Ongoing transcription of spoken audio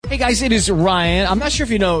Hey guys, it is Ryan. I'm not sure if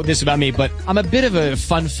you know this about me, but I'm a bit of a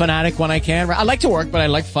fun fanatic when I can. I like to work, but I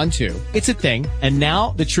like fun too. It's a thing. And now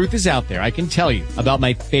the truth is out there. I can tell you about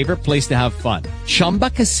my favorite place to have fun. Chumba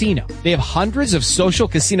Casino. They have hundreds of social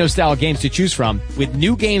casino style games to choose from with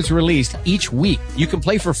new games released each week. You can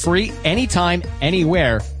play for free anytime,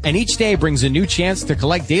 anywhere. And each day brings a new chance to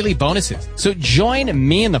collect daily bonuses. So join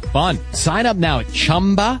me in the fun. Sign up now at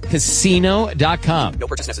ChumbaCasino.com. No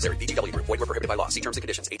purchase necessary. VGW Group. Void where prohibited by law. See terms and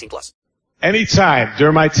conditions. 18+. Anytime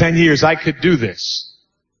during my 10 years, I could do this.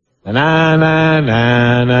 Na na na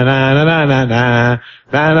na na na na na na na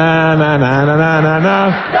na na na na na na.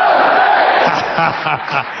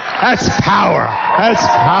 That's power. That's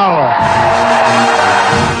power.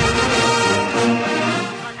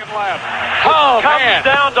 Second left. Oh, comes man.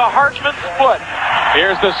 Down to Hartman's foot.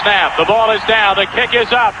 Here's the snap. The ball is down. The kick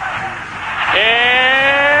is up.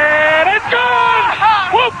 And it's gone!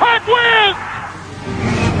 Wolfpack wins!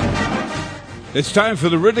 It's time for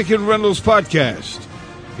the Riddick and Reynolds podcast.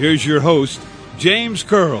 Here's your host, James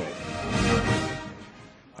Curl.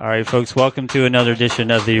 All right, folks, welcome to another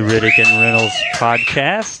edition of the Riddick and Reynolds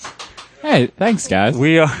podcast. Hey, thanks, guys.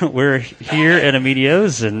 We're here at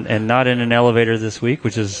Emilio's and not in an elevator this week,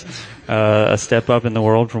 which is a step up in the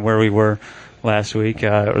world from where we were last week, or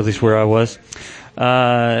at least where I was.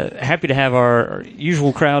 Happy to have our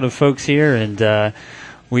usual crowd of folks here, and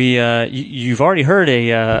you've already heard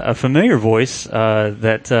a familiar voice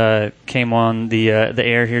that came on the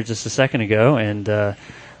air here just a second ago, and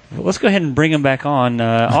let's go ahead and bring him back on.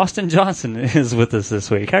 Austin Johnson is with us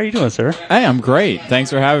this week. How are you doing, sir? Hey, I'm great.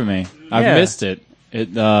 Thanks for having me. I've missed it.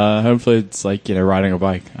 Hopefully it's like, riding a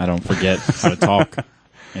bike. I don't forget how to talk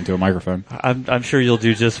into a microphone. I'm sure you'll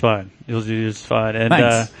do just fine. You'll do just fine. And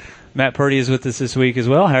thanks. Matt Purdy is with us this week as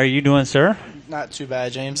well. How are you doing, sir? Not too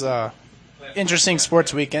bad, James. Interesting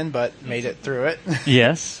sports weekend, but made it through it.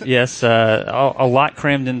 Yes. A lot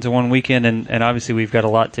crammed into one weekend, and obviously we've got a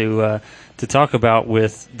lot to talk about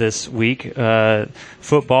with this week.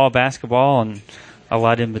 Football, basketball, and a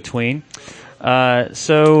lot in between. What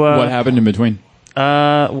happened in between?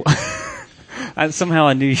 Somehow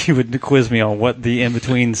I knew you would quiz me on what the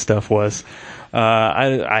in-between stuff was.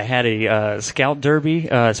 I had a scout derby,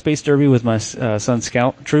 space derby with my son's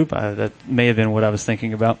scout troop. That may have been what I was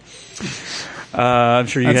thinking about. I'm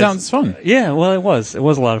sure you. That sounds fun. Yeah, well, it was. It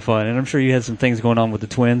was a lot of fun, and I'm sure you had some things going on with the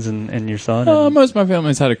twins and your son. Most of my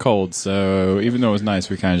family's had a cold, so even though it was nice,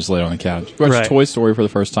 we kind of just laid on the couch. We watched Toy Story for the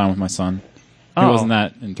first time with my son. He wasn't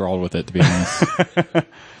that enthralled with it, to be honest.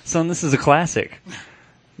 Son, this is a classic.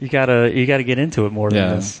 You gotta get into it more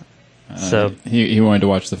than this. So he wanted to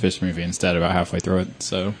watch the fish movie instead about halfway through it.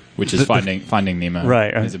 So which is Finding Nemo.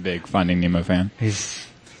 Right. He's a big Finding Nemo fan.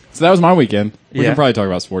 So that was my weekend. We can probably talk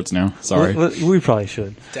about sports now. Sorry, we probably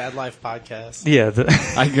should. Dad Life podcast. Yeah,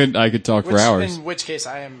 I could talk for hours. In which case,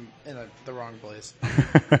 I am in the wrong place.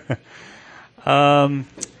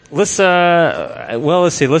 Let's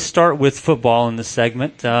see. Let's start with football in this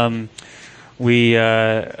segment. I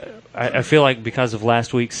feel like because of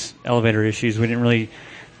last week's elevator issues, we didn't really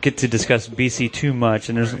get to discuss BC too much,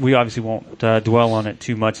 and we obviously won't dwell on it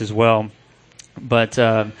too much as well. But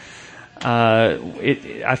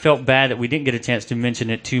I felt bad that we didn't get a chance to mention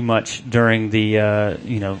it too much during the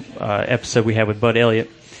episode we had with Bud Elliott.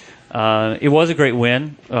 It was a great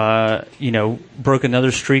win. Broke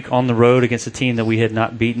another streak on the road against a team that we had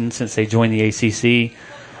not beaten since they joined the ACC.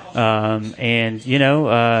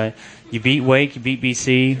 You beat Wake, you beat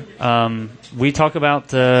BC. We talk about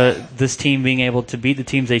this team being able to beat the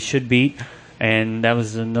teams they should beat, and that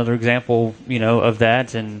was another example, of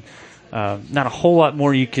that. And not a whole lot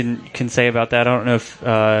more you can say about that. I don't know if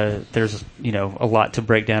there's a lot to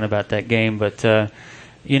break down about that game, but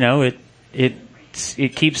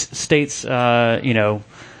it keeps State's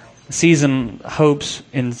season hopes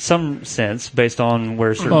in some sense based on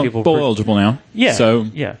where certain people bowl eligible now. Yeah, so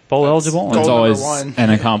bowl eligible. It's always an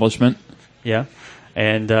accomplishment. Yeah,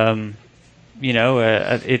 and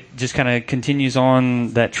it just kind of continues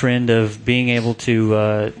on that trend of being able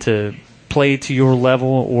to play to your level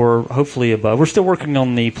or hopefully above. We're still working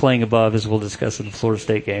on the playing above, as we'll discuss in the Florida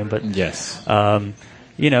State game, but yes.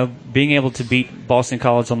 Being able to beat Boston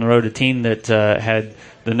College on the road, a team that had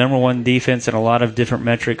the number one defense and a lot of different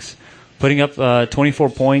metrics, putting up 24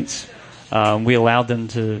 points. We allowed them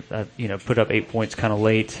to, put up 8 points kind of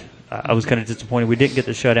late. I was kind of disappointed we didn't get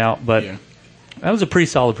the shutout, but that was a pretty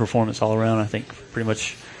solid performance all around, I think, pretty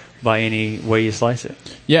much by any way you slice it.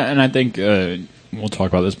 Yeah, and I think we'll talk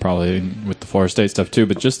about this probably with the Florida State stuff too,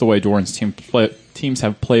 but just the way Jordan's teams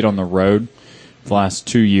have played on the road the last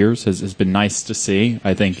 2 years has been nice to see.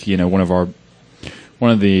 I think, one of one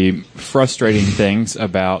of the frustrating things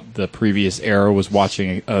about the previous era was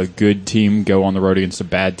watching a good team go on the road against a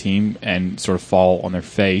bad team and sort of fall on their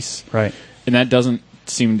face. Right. And that doesn't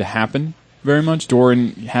seem to happen very much.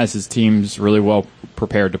 Doran has his teams really well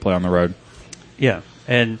prepared to play on the road. Yeah,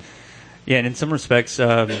 and in some respects,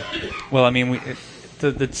 the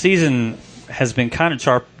season has been kind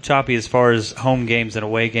of choppy as far as home games and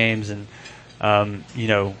away games, and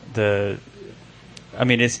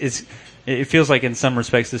it feels like in some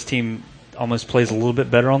respects this team almost plays a little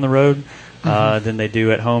bit better on the road than they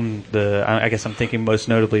do at home. I guess I'm thinking most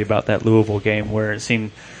notably about that Louisville game where it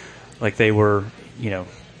seemed like they were,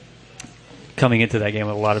 coming into that game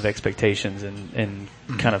with a lot of expectations and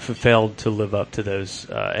kind of failed to live up to those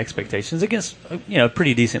expectations against a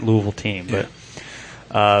pretty decent Louisville team. But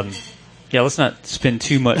let's not spend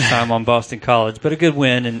too much time on Boston College, but a good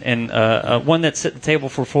win and one that set the table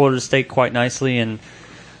for Florida State quite nicely. And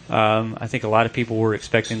I think a lot of people were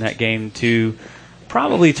expecting that game to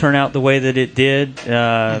probably turn out the way that it did.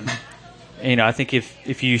 I think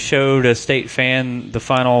if you showed a State fan the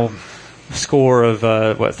final score of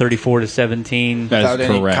 34-17 without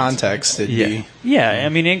any context, it'd be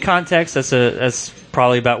in context, that's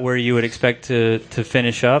probably about where you would expect to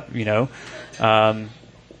finish up.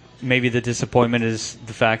 Maybe the disappointment is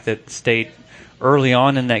the fact that State early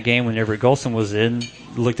on in that game, when Everett Golson was in,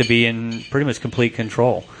 looked to be in pretty much complete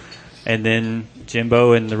control. And then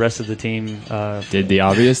Jimbo and the rest of the team did the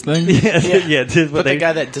obvious thing. Did the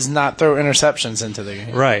guy that does not throw interceptions into the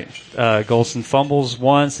game. Right. Golson fumbles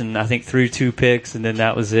once, and I think threw 2 picks, and then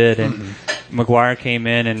that was it. And McGuire came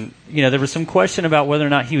in, and there was some question about whether or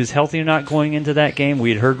not he was healthy or not going into that game. We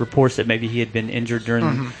had heard reports that maybe he had been injured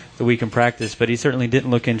during the week in practice, but he certainly didn't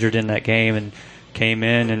look injured in that game, and came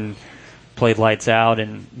in and played lights out.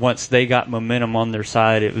 And once they got momentum on their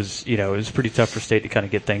side, it was pretty tough for State to kind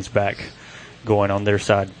of get things back going on their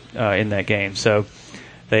side in that game. So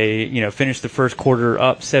they finished the first quarter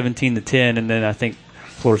up 17-10, and then I think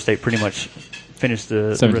Florida State pretty much finished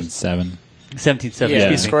the 17-7. 17-7. Yeah,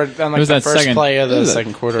 he scored on the first play of the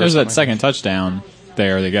second quarter. There was that second touchdown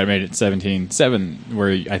there. They made it 17-7,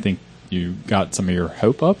 where I think you got some of your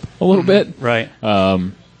hope up a little bit. Right.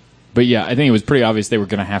 But yeah, I think it was pretty obvious they were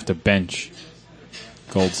going to have to bench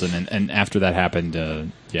Goldson, and after that happened,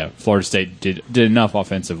 Florida State did enough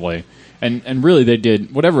offensively, and really they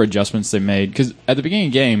did whatever adjustments they made, because at the beginning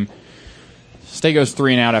of the game, State goes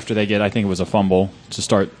 3 and out after they get, I think it was a fumble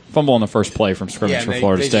on the first play from scrimmage for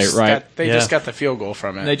Florida State, right? They just got the field goal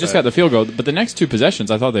from it. They just got the field goal, but the next 2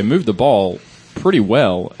 possessions, I thought they moved the ball pretty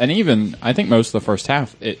well, and even I think most of the first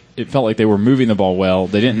half, it felt like they were moving the ball well.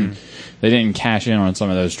 They didn't cash in on some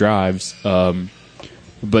of those drives,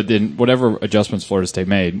 but then whatever adjustments Florida State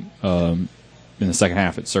made in the second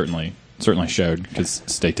half, it certainly showed, because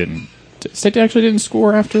State actually didn't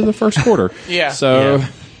score after the first quarter.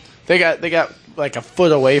 They got like a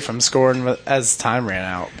foot away from scoring as time ran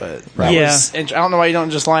out, but I don't know why you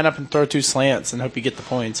don't just line up and throw 2 slants and hope you get the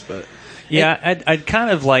points, but. I'd kind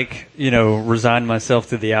of resigned myself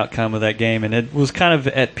to the outcome of that game, and it was kind of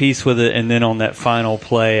at peace with it. And then on that final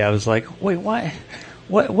play, I was like, "Wait, why?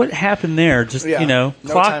 What happened there?" Just no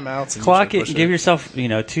clock timeouts, it, and give yourself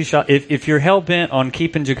 2 shots. If you're hell bent on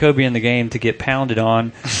keeping Jacoby in the game to get pounded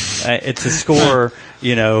on, to score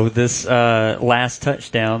this last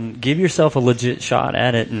touchdown, give yourself a legit shot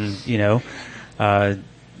at it, and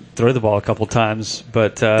throw the ball a couple times.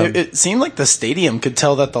 But it seemed like the stadium could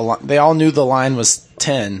tell that they all knew the line was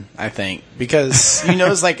 10, I think, because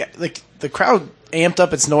it's like the crowd amped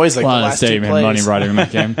up its noise the last 2 plays. Money brought him in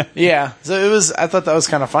that game. Yeah, so I thought that was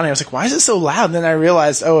kind of funny. I was like, why is it so loud? And then I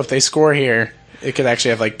realized, if they score here, it could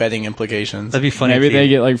actually have betting implications. That'd be funny. Maybe they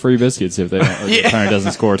get free biscuits if the opponent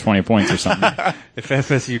doesn't score 20 points or something. If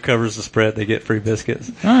FSU covers the spread, they get free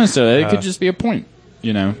biscuits. So it could just be a point,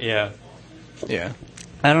 Yeah.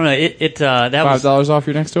 I don't know. That $5 off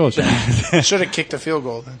your next oil change. Should have kicked a field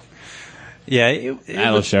goal then. Yeah,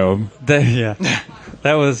 that'll show them.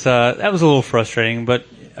 That was a little frustrating, but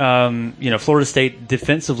Florida State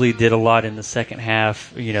defensively did a lot in the second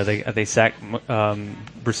half. They sacked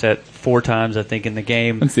Brissett 4 times, I think, in the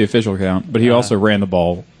game. That's the official count, but he also ran the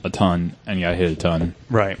ball a ton and got hit a ton.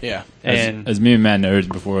 Right. Yeah. As me and Matt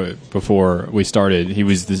noted before we started, he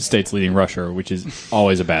was the state's leading rusher, which is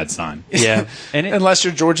always a bad sign. Yeah. Unless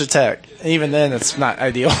you're Georgia Tech. Even then, it's not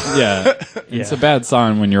ideal. Yeah. It's a bad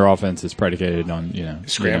sign when your offense is predicated on,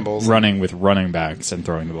 scrambles. Running with running backs and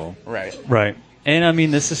throwing the ball. Right. And,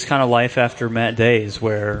 this is kind of life after Matt Days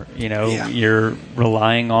where, you're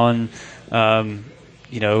relying on,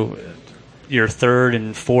 your third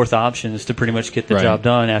and fourth options to pretty much get the job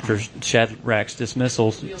done after Shadrack's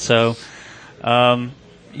dismissal. So,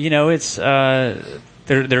 It's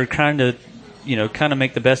they're trying to kind of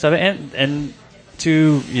make the best of it, and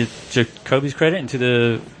to Jacoby's credit and to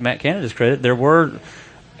the Matt Canada's credit, there were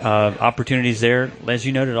opportunities there, as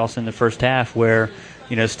you noted, also in the first half, where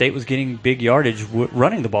State was getting big yardage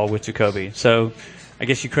running the ball with Jacoby. So I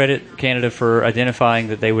guess you credit Canada for identifying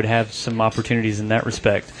that they would have some opportunities in that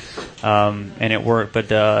respect, and it worked. But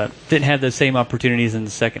didn't have those same opportunities in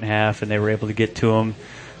the second half, and they were able to get to them.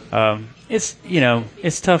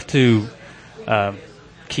 It's tough to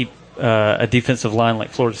keep a defensive line like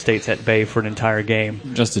Florida State's at bay for an entire game.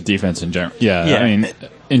 Just the defense in general. Yeah. I mean,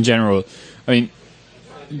 in general,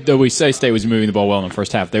 though we say State was moving the ball well in the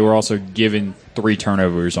first half, they were also given 3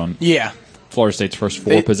 turnovers on Florida State's first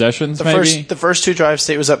 4 possessions. The first 2 drives,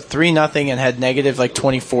 State was up 3-0 and had negative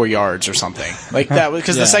 24 yards or something like that.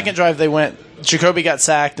 Because the second drive Jacoby got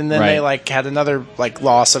sacked, and then they had another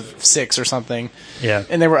loss of 6 or something. Yeah,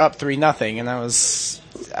 and they were up 3-0, and I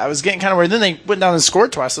was getting kind of worried. Then they went down and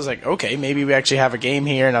scored twice. I was like, okay, maybe we actually have a game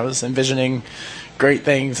here, and I was envisioning great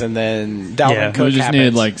things, and then Dalvin Cook we just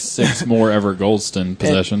happens. needed 6 more Everett Golston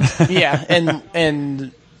possessions.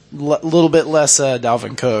 and little bit less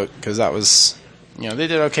Dalvin Cook, because that was, they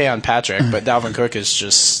did okay on Patrick, but Dalvin Cook is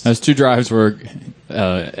just... Those 2 drives where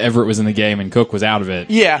Everett was in the game and Cook was out of it.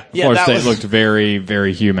 Florida State looked very,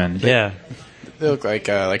 very human. Yeah. They look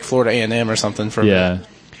like Florida A&M or something.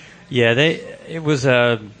 It was...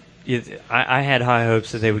 I had high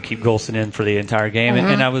hopes that they would keep Golston in for the entire game,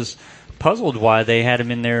 and I was puzzled why they had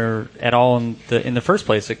him in there at all in the first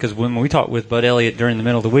place. Because when we talked with Bud Elliott during the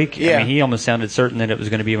middle of the week, he almost sounded certain that it was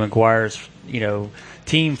going to be McGuire's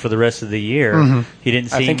team for the rest of the year. He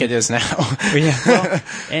didn't seem... I think it is now.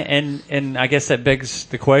 And I guess that begs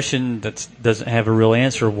the question that doesn't have a real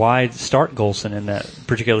answer: why start Golston in that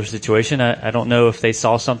particular situation? I don't know if they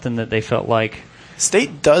saw something that they felt like...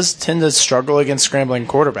 State does tend to struggle against scrambling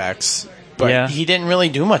quarterbacks, but he didn't really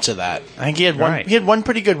do much of that. I think he had one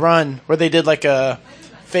pretty good run where they did a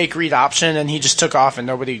fake read option, and he just took off and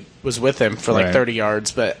nobody was with him for 30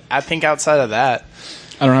 yards. But I think outside of that,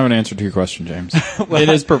 I don't have an answer to your question, James. It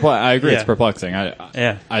is perplexing. I agree, it's perplexing.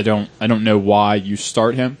 I don't know why you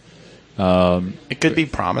start him. It could be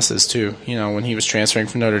promises too. When he was transferring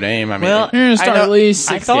from Notre Dame. You're going to start at least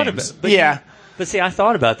 6 games. But see, I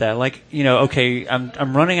thought about that.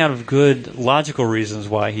 I'm running out of good logical reasons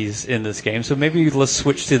why he's in this game. So maybe let's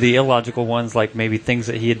switch to the illogical ones, like maybe things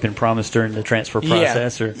that he had been promised during the transfer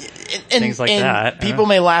process or things like that. People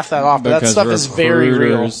may laugh that off, but that stuff is very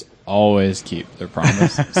real. Always keep their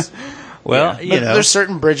promises. Well, there's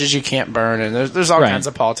certain bridges you can't burn, and there's all kinds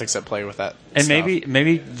of politics that play with that. And stuff.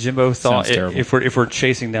 maybe Jimbo thought if we're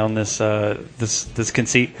chasing down this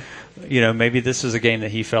conceit. Maybe this is a game that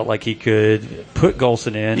he felt like he could put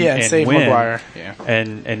Golston in and save win, McGuire,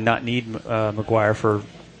 and not need McGuire for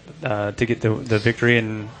to get the victory.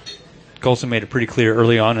 And Golston made it pretty clear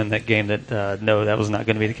early on in that game that no, that was not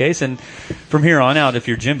going to be the case. And from here on out, if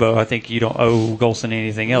you're Jimbo, I think you don't owe Golston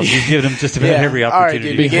anything else. You've given him just about every opportunity.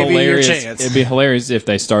 It'd be hilarious. It'd be hilarious if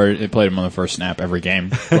they played him on the first snap every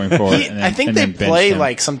game going forward. I think they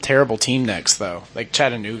play some terrible team next, though, like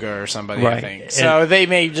Chattanooga or somebody. Right. I think so. They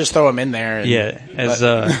may just throw him in there.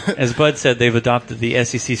 As Bud said, they've adopted the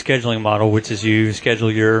SEC scheduling model, which is you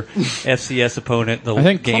schedule your FCS opponent the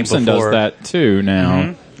game before. Clemson does that too now.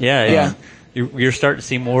 Mm-hmm. Yeah. You're starting to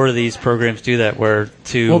see more of these programs do that.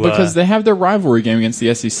 Because they have their rivalry game against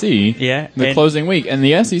the SEC. The closing week, and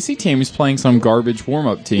the SEC team is playing some garbage warm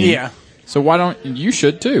up team. Yeah. So why don't you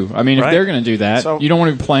should too? I mean, if they're going to do that, you don't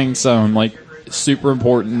want to be playing some super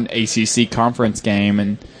important ACC conference game,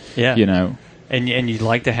 and And you'd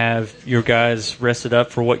like to have your guys rested up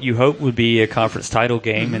for what you hope would be a conference title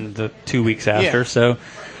game in the 2 weeks after. Yeah. So.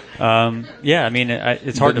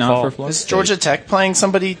 It's hard to follow. Is Georgia Tech playing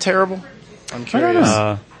somebody terrible? I'm curious.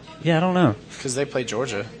 I don't know. Because they play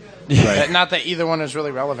Georgia. Right. Not that either one is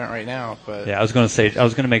really relevant right now, but I was going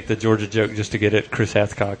to make the Georgia joke just to get at Chris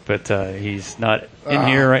Hathcock, but he's not in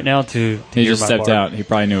here right now to he just stepped out. He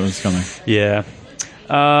probably knew it was coming. Yeah.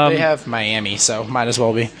 They have Miami, so might as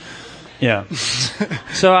well be. Yeah.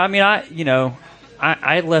 So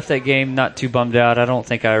I left that game not too bummed out. I don't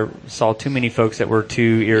think I saw too many folks that were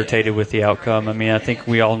too irritated with the outcome. I mean, I think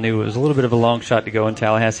we all knew it was a little bit of a long shot to go in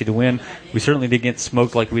Tallahassee to win. We certainly didn't get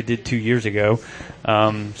smoked like we did 2 years ago.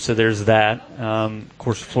 So there's that. Of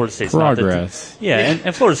course, Florida State's progress.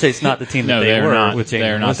 And Florida State's not the team that they were.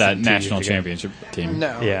 They're not that national championship team.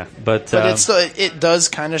 No. Yeah, but it does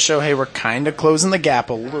kind of show, hey, we're kind of closing the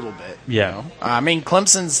gap a little bit. Yeah. I mean,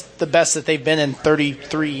 Clemson's the best that they've been in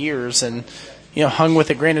 33 years, and hung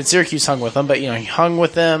with it. Granted, Syracuse hung with them, but he hung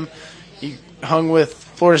with them. He hung with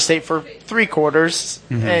Florida State for 3 quarters.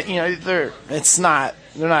 And, they're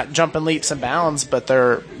not jumping leaps and bounds, but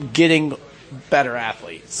they're getting better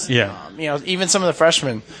athletes. Yeah. Even some of the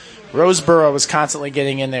freshmen. Roseboro was constantly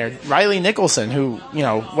getting in there. Riley Nicholson, who,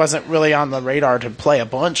 wasn't really on the radar to play a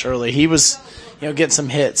bunch early, he was, getting some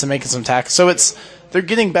hits and making some tackles. So they're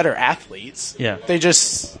getting better athletes. Yeah.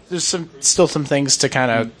 There's still some things to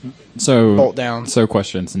kind of bolt down. So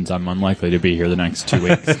question, since I'm unlikely to be here the next 2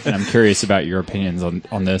 weeks, and I'm curious about your opinions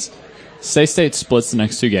on this. Say State splits the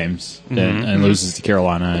next 2 games and loses to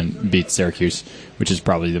Carolina and beats Syracuse, which is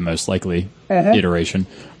probably the most likely iteration.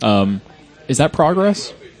 Is that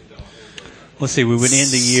progress? Let's see, we would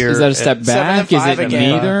end the year. Is that a step back? Is it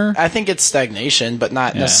neither? I think it's stagnation, but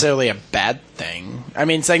not necessarily a bad thing. I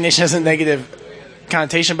mean, stagnation has a negative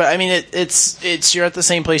connotation, but I mean, it's you're at the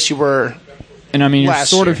same place you were. And I mean, you're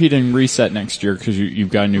sort year. of hitting reset next year because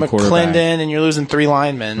you've got a new quarterback. McClendon, and you're losing 3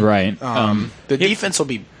 linemen. Right. The defense will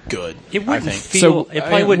be good. It wouldn't I think. feel. It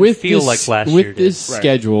probably wouldn't feel like last year. With this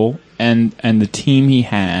schedule and the team he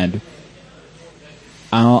had,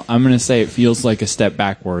 I'm going to say it feels like a step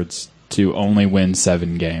backwards to only win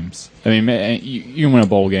 7 games. I mean, you win a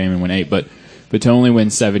bowl game and win 8, but to only win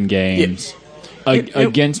 7 games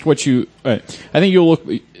against what you, I think you'll look.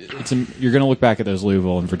 You're going to look back at those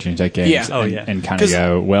Louisville and Virginia Tech games and kind of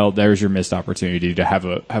go, well, there's your missed opportunity to have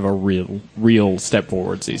a real step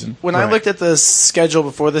forward season. When I looked at the schedule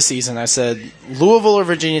before the season, I said Louisville or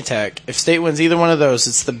Virginia Tech. If State wins either one of those,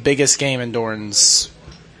 it's the biggest game in Doran's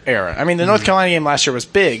era. I mean, the North Carolina game last year was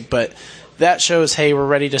big, but that shows, hey, we're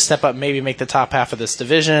ready to step up, maybe make the top half of this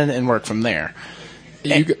division and work from there.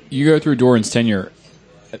 You go through Doran's tenure.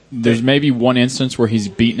 There's maybe one instance where he's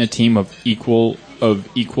beaten a team of equal or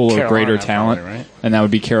greater talent, probably, right? And that would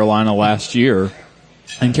be Carolina last year.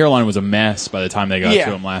 And Carolina was a mess by the time they got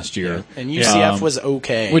to him last year. And UCF was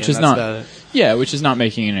okay, which is not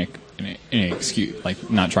making an excuse, like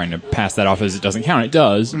not trying to pass that off as it doesn't count. It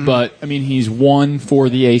does, but I mean, he's won for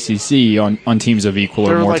the ACC on teams of equal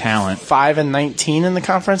or more talent. 5-19 in the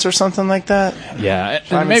conference or something like that. Yeah,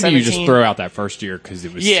 and maybe you just throw out that first year because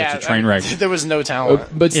it was such a train wreck. There was no talent,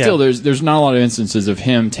 but still, there's not a lot of instances of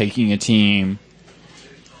him taking a team,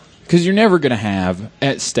 because you're never going to have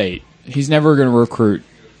at State. He's never going to recruit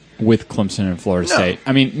with Clemson and Florida State.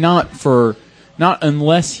 I mean, not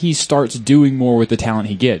unless he starts doing more with the talent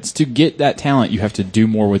he gets. To get that talent, you have to do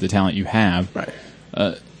more with the talent you have. Right.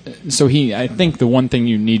 So I think the one thing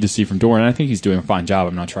you need to see from Doran, and I think he's doing a fine job.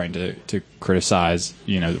 I'm not trying to criticize,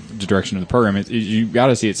 the direction of the program. You got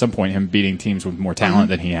to see at some point him beating teams with more talent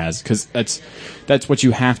than he has, because that's what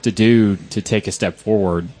you have to do to take a step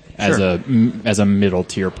forward as a middle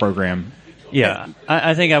tier program. Yeah,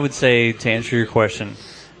 I think I would say, to answer your question,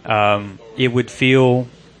 it would feel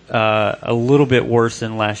a little bit worse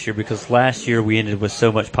than last year, because last year we ended with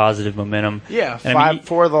so much positive momentum. Yeah,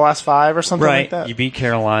 4 of the last 5 or something like that. Right, you beat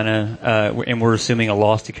Carolina, and we're assuming a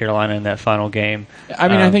loss to Carolina in that final game. I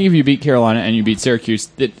mean, I think if you beat Carolina and you beat Syracuse,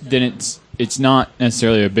 then it's not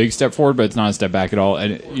necessarily a big step forward, but it's not a step back at all.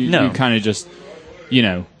 And you kind of just,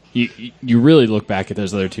 you really look back at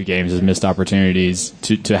those other 2 games as missed opportunities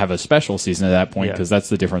to have a special season at that point, because that's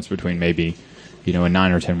the difference between maybe a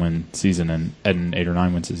 9 or 10 win season and an 8 or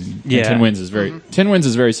 9 win season. Yeah. 10 wins is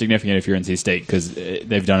very significant if you're NC State, because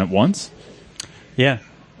they've done it once. Yeah,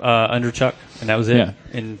 under Chuck, and that was it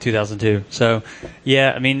in 2002. So,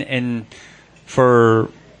 I mean, and for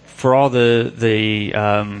all the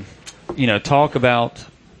talk about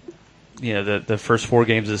the first 4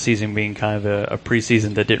 games of the season being kind of a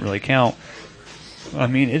preseason that didn't really count. I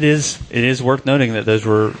mean, it is worth noting that those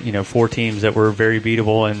were 4 teams that were very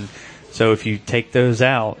beatable, and so if you take those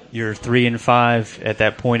out, you're 3-5 at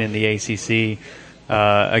that point in the ACC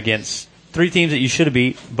against 3 teams that you should have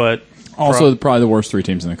beat, but also probably the worst 3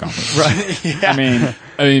 teams in the conference. Right? Yeah.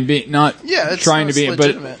 I mean, not trying to be,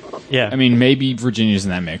 legitimate. But I mean, maybe Virginia's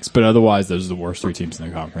in that mix, but otherwise, those are the worst 3 teams in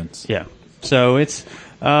the conference. Yeah. So it's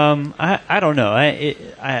I don't know.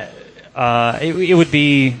 It would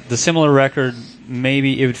be the similar record.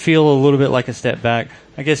 Maybe it would feel a little bit like a step back.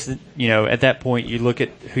 I guess, at that point, you look at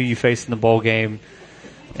who you face in the bowl game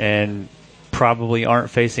and probably aren't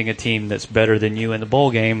facing a team that's better than you in the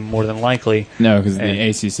bowl game, more than likely. No, because the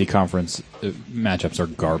ACC conference matchups are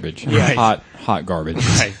garbage. Right. Hot garbage.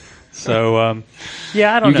 Right. So, I don't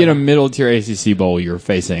know. You get a middle-tier ACC bowl, you're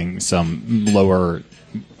facing some lower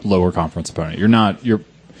conference opponent.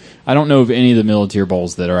 I don't know of any of the middle-tier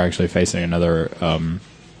bowls that are actually facing another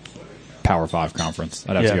Power 5 conference.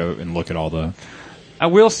 I'd have to go and look at all the... I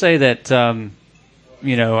will say that,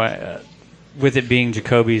 with it being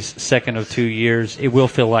Jacoby's second of 2 years, it will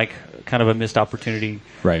feel like kind of a missed opportunity,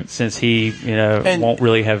 right? Since he, won't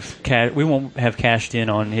really have we won't have cashed in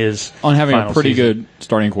on having a pretty good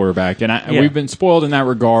starting quarterback, and we've been spoiled in that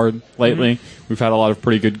regard lately. Mm-hmm. We've had a lot of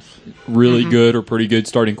pretty good, really good or pretty good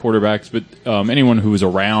starting quarterbacks, but anyone who was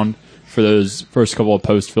around for those first couple of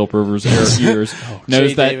post Philip Rivers era years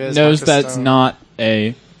knows that's not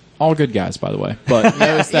a. All good guys, by the way, but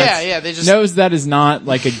knows that is not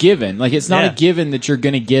like a given. Like it's not a given that you're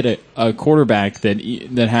going to get a quarterback that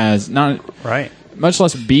has not much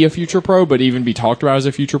less be a future pro, but even be talked about as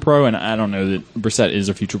a future pro. And I don't know that Brissett is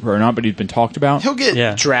a future pro or not, but he's been talked about. He'll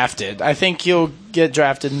get drafted. I think he'll get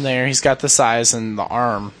drafted in there. He's got the size and the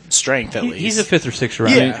arm strength at least. He's a 5th or 6th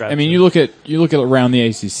round. Yeah. Draft. I mean, you look at around the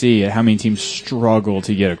ACC at how many teams struggle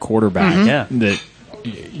to get a quarterback. That.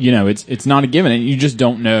 It's not a given, and you just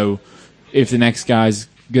don't know if the next guy's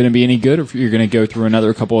going to be any good, or if you're going to go through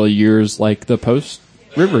another couple of years like the post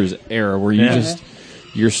Rivers era, where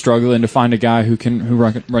you're struggling to find a guy who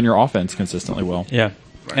run your offense consistently well. Yeah,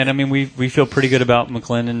 and I mean we feel pretty good about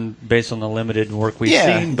McClendon based on the limited work we've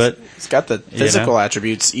seen, but he's got the physical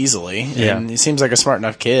attributes easily, and he seems like a smart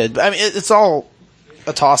enough kid. But I mean, it's all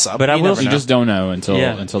a toss-up. But you just don't know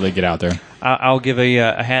until they get out there. I'll give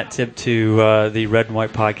a hat tip to the Red and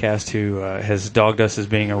White podcast, who has dogged us as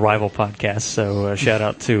being a rival podcast. So shout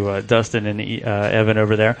out to Dustin and Evan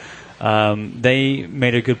over there. They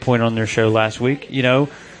made a good point on their show last week.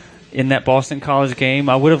 In that Boston College game,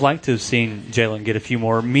 I would have liked to have seen Jalen get a few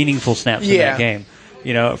more meaningful snaps in that game.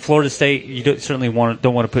 Florida State, you certainly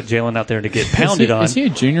don't want to put Jalen out there to get pounded on. Is he a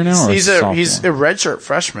junior now, or he's a redshirt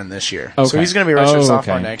freshman this year? Okay. So he's going to be a redshirt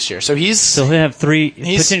sophomore next year. So he'll have three.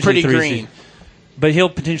 He's pretty green, but he'll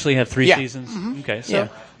potentially have 3 seasons. Mm-hmm. Okay, so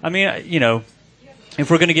I mean, if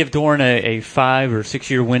we're going to give Dorn a 5 or 6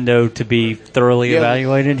 year window to be thoroughly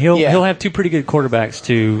evaluated, he'll have 2 pretty good quarterbacks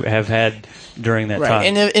to have had during that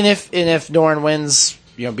time. And if Dorn wins,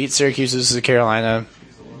 beats Syracuse, loses to Carolina,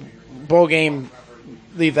 bowl game.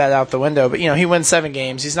 Leave that out the window, but he wins 7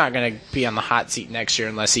 games. He's not going to be on the hot seat next year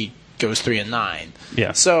unless he goes 3-9.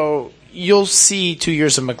 Yeah. So you'll see 2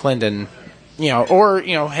 years of McClendon, or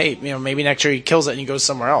maybe next year he kills it and he goes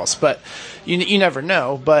somewhere else. But you never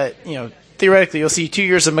know. But theoretically, you'll see 2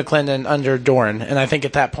 years of McClendon under Dorn, and I think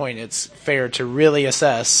at that point it's fair to really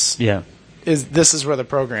assess. Yeah. This is where the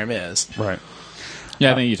program is. Right.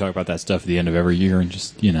 Yeah, I think you talk about that stuff at the end of every year, and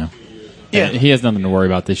just Yeah, he has nothing to worry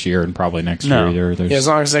about this year and probably next year either. As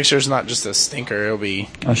long as next year's not just a stinker, it'll be.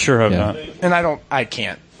 I sure hope not. And I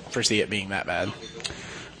can't foresee it being that bad.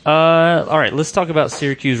 All right, let's talk about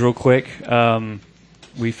Syracuse real quick.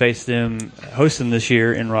 We faced them, host them this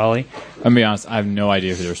year in Raleigh. I'm gonna be honest, I have no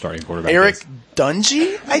idea who their starting quarterback Eric is.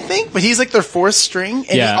 Dungy, I think, but he's like their 4th string,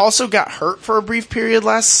 and he also got hurt for a brief period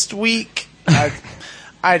last week.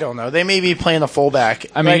 I don't know. They may be playing a fullback.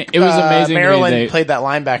 I mean, it was amazing. Maryland played that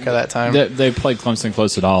linebacker that time. They played Clemson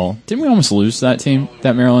close at all. Didn't we almost lose that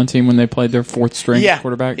Maryland team, when they played their 4th string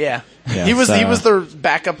quarterback? Yeah. He was their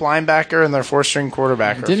backup linebacker and their 4th string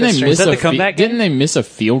quarterback. Didn't they miss a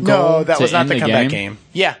field goal? No, that was not the comeback game.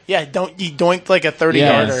 Yeah. He doinked like a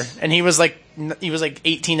 30-yarder, and he was like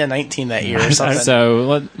 18 and 19 that year or something.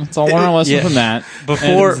 So let's all learn a lesson from that.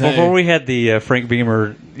 Before we had the Frank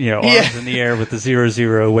Beamer, arms in the air with the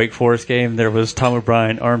 0-0 Wake Forest game, there was Tom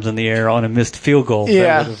O'Brien arms in the air on a missed field goal.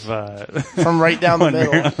 Yeah, from right down the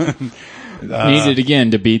middle. Needed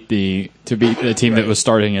again to beat the team that was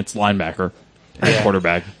starting its linebacker and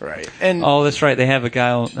quarterback. Right. And that's right. They have a guy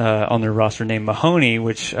on their roster named Mahoney,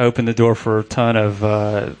 which opened the door for a ton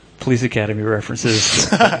of Police Academy references.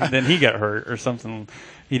 Then he got hurt or something.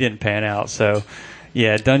 He didn't pan out. So,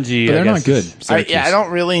 Dungy. But they're not good. I don't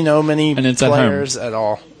really know many players at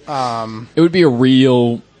all. It would be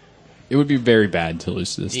it would be very bad to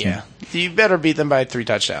lose to this team. Yeah. You better beat them by 3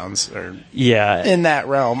 touchdowns in that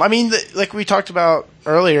realm. I mean, like we talked about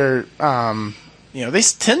earlier, they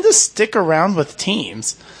tend to stick around with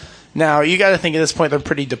teams. Now, you got to think at this point they're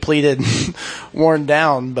pretty depleted, worn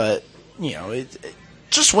down, but,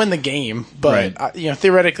 just win the game. But,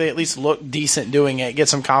 theoretically at least look decent doing it, get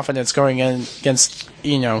some confidence going in against,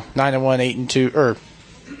 9-1, 8-2, or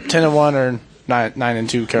 10-1 or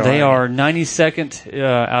 9-2 Carolina. They are 92nd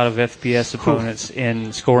out of FBS opponents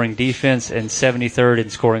in scoring defense and 73rd in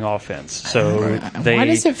scoring offense. So why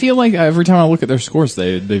does it feel like every time I look at their scores,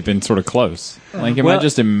 they've been sort of close? Like, am I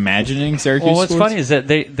just imagining Syracuse? Well, what's funny is that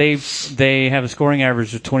they have a scoring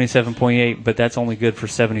average of 27.8, but that's only good for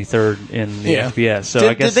 73rd in the FBS. So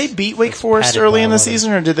I guess did they beat Wake Forest early in the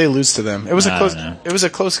season, or did they lose to them? It was a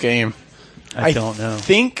close game. I don't know. I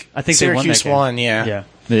think Syracuse won. Yeah.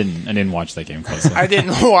 I didn't watch that game closely. I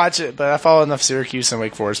didn't watch it, but I follow enough Syracuse and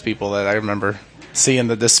Wake Forest people that I remember seeing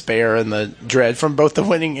the despair and the dread from both the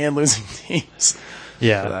winning and losing teams.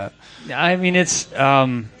 Yeah. I mean, it's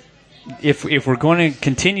if we're going to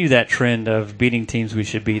continue that trend of beating teams we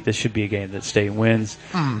should beat, this should be a game that State wins.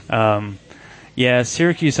 Yeah,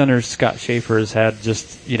 Syracuse under Scott Schaefer has had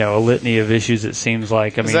just, a litany of issues, it seems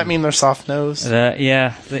like. Does that mean they're soft-nosed?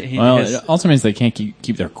 Yeah. It also means they can't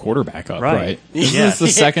keep their quarterback up, right? Isn't this the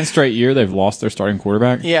second straight year they've lost their starting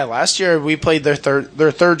quarterback? Yeah, last year we played their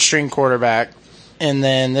third-string quarterback, and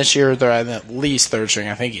then this year they're at least third string.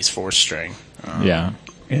 I think he's fourth string. Yeah.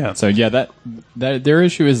 So, that their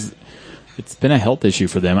issue is it's been a health issue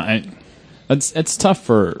for them. It's tough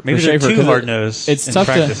for maybe Schaefer. They're too hard-nosed. It's tough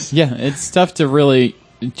practice. It's tough to really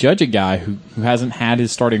judge a guy who hasn't had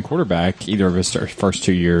his starting quarterback either of his first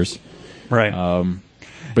 2 years. Right.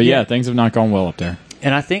 But things have not gone well up there.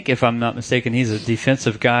 And I think, if I'm not mistaken, he's a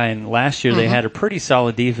defensive guy. And last year they had a pretty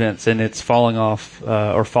solid defense, and it's fallen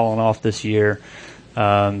off this year.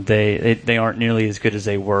 They aren't nearly as good as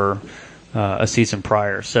they were a season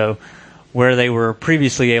prior. So, where they were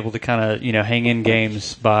previously able to kind of hang in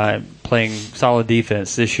games by playing solid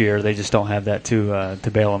defense, this year they just don't have that to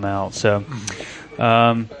bail them out. So,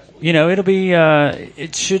 it'll be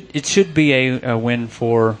it should be a win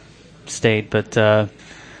for State, but the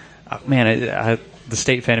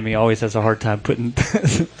State fan of me always has a hard time putting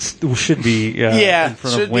should be in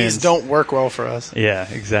front of wins. Don't work well for us. Yeah,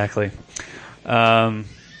 exactly.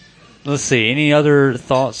 Let's see. Any other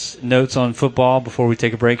thoughts, notes on football before we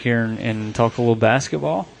take a break here and talk a little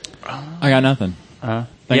basketball? I got nothing.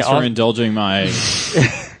 Thanks for indulging my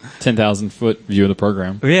 10,000-foot view of the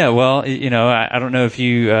program. Yeah, well, I don't know if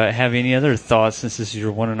you have any other thoughts since this is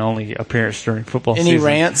your one and only appearance during football season. Any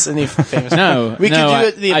rants? Any famous? No. We could do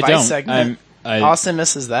it the advice I don't. segment. Austin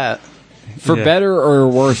misses that. For better or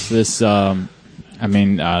worse, this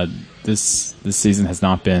season has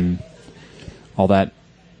not been all that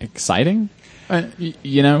exciting. There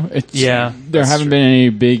haven't been any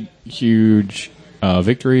big, huge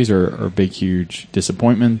victories or big, huge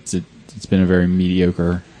disappointments. It's been a very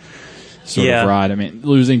mediocre sort of ride. I mean,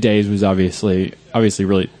 losing Days was obviously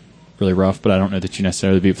really, really rough, but I don't know that you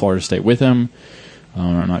necessarily beat Florida State with him.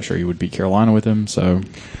 I'm not sure you would beat Carolina with him. So,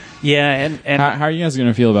 and how are you guys going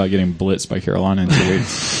to feel about getting blitzed by Carolina in 2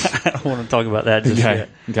 weeks? I don't want to talk about that just yet.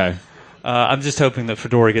 Okay. I'm just hoping that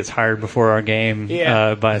Fedora gets hired before our game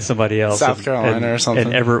by somebody else. South Carolina or something.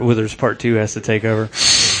 And Everett Withers Part 2 has to take over.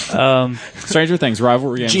 Stranger Things,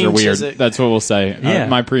 rivalry games are weird. That's what we'll say.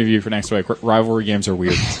 My preview for next week, rivalry games are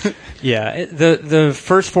weird. The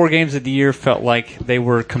first 4 games of the year felt like they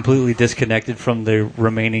were completely disconnected from the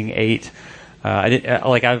remaining 8.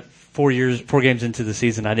 4 games into the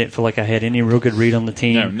season, I didn't feel like I had any real good read on the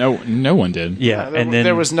team. No one did. And then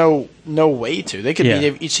there was no way to. They could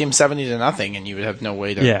beat each team 70-0, and you would have no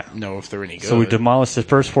way to know if they're any good. So we demolished the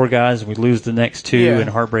first 4 guys, and we lose the next 2 in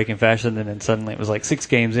heartbreaking fashion. And then suddenly it was like 6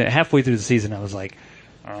 games in. Halfway through the season, I was like,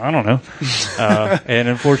 I don't know. And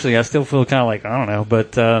unfortunately, I still feel kind of like I don't know,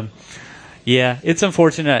 but. It's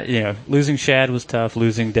unfortunate. Losing Shad was tough.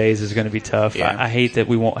 Losing Days is going to be tough. I hate that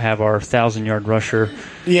we won't have our 1,000-yard rusher.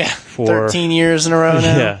 For 13 years in a row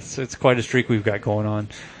now. Yeah, so it's quite a streak we've got going on.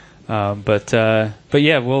 We'll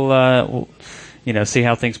see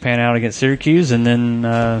how things pan out against Syracuse, and then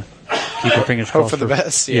keep our fingers crossed. Hope for the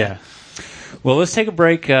best. Yeah. Well, let's take a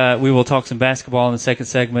break. We will talk some basketball in the second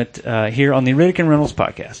segment here on the Riddick and Reynolds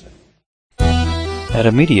podcast. At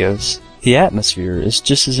Amedio's, the atmosphere is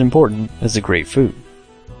just as important as the great food.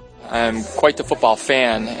 I'm quite the football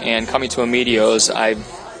fan, and coming to Amedio's, I'm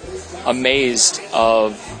amazed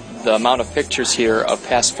of the amount of pictures here of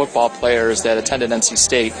past football players that attended NC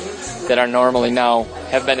State that are normally now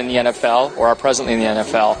have been in the NFL or are presently in the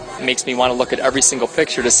NFL. It makes me want to look at every single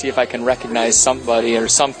picture to see if I can recognize somebody or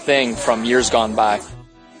something from years gone by.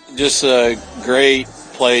 Just a great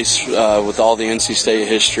place with all the NC State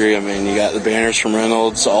history. I mean, you got the banners from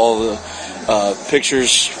Reynolds, all the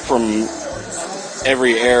pictures from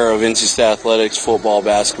every era of NC State athletics, football,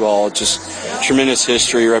 basketball, just tremendous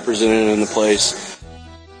history represented in the place.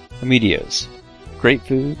 Amedio's, great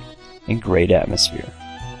food and great atmosphere.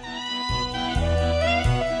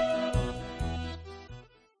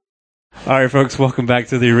 All right, folks, welcome back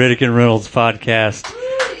to the Riddick and Reynolds podcast.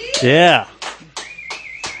 Yeah.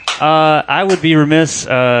 I would be remiss.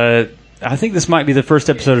 I think this might be the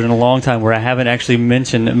first episode in a long time where I haven't actually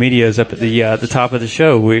mentioned Amedio's up at the top of the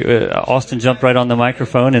show. Austin jumped right on the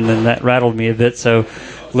microphone, and then that rattled me a bit. So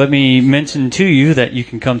let me mention to you that you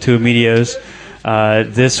can come to Amedio's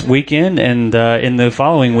this weekend and in the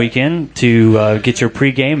following weekend to get your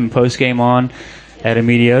pregame and postgame on. at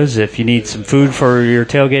Emilio's. If you need some food for your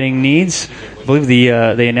tailgating needs, I believe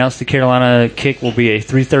they announced the Carolina kick will be a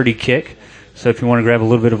 3:30 kick. So if you want to grab a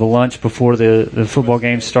little bit of a lunch before the football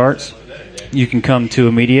game starts, you can come to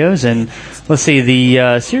Emilio's. And let's see,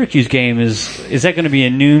 the Syracuse game is that going to be a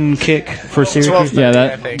noon kick for Syracuse? Yeah,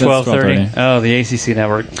 that's 12:30. Oh, the ACC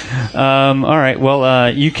network. All right.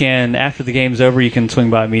 Well, you can, after the game's over, you can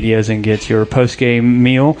swing by Emilio's and get your post-game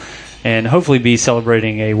meal, and hopefully be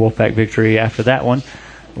celebrating a Wolfpack victory after that one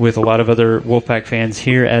with a lot of other Wolfpack fans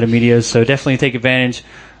here at Emilio's. So definitely take advantage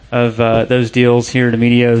of those deals here at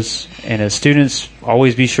Emilio's. And as students,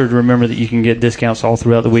 always be sure to remember that you can get discounts all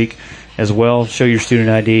throughout the week as well. Show your student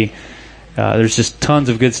ID. There's just tons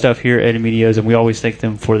of good stuff here at Emilio's, and we always thank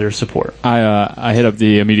them for their support. I hit up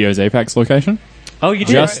the Emilio's Apex location. Oh, you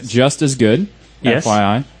did? Just as good. Yes.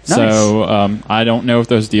 FYI. Nice. So I don't know if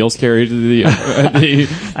those deals carry to the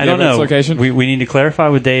I don't know. Location. We need to clarify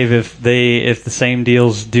with Dave if the same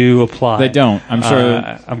deals do apply. They don't. I'm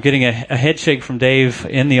sure. I'm getting a head shake from Dave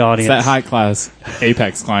in the audience. That high class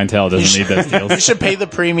Apex clientele doesn't need those deals. You should pay the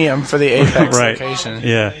premium for the Apex right. location.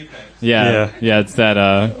 Yeah. It's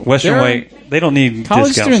that Western Way. They don't need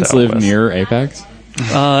college discounts. Students live near Apex.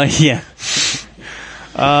 Yeah.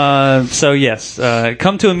 So yes,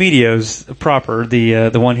 come to Emilio's proper,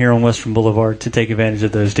 the one here on Western Boulevard, to take advantage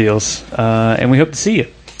of those deals, and we hope to see you.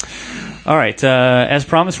 All right, as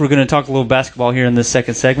promised, we're going to talk a little basketball here in this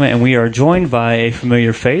second segment, and we are joined by a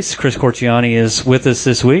familiar face. Chris Corchiani is with us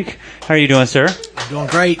this week. How are you doing, sir? I'm doing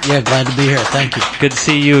great. Yeah, glad to be here. Thank you. Good to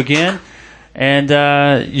see you again. And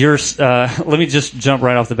let me just jump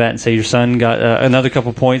right off the bat and say your son got another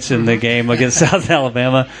couple points in the game against South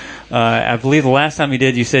Alabama. I believe the last time he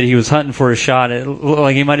did, you said he was hunting for a shot. It looked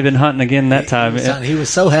like he might have been hunting again that time. He was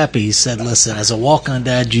so happy. He said, listen, as a walk-on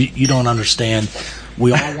dad, you don't understand.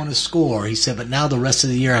 We all want to score. He said, but now the rest of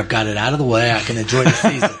the year I've got it out of the way. I can enjoy the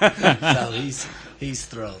season. So he's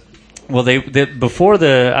thrilled. Well, before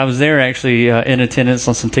I was there actually in attendance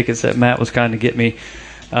on some tickets that Matt was kind of get me.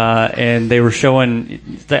 And they were showing,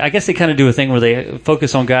 I guess they kind of do a thing where they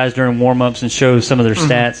focus on guys during warm-ups and show some of their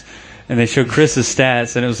stats. And they showed Chris's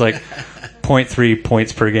stats, and it was like 0.3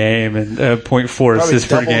 points per game and 0.4 assists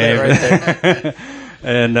per game. Right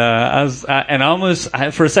and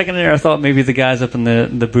for a second there, I thought maybe the guys up in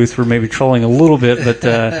the booth were maybe trolling a little bit, but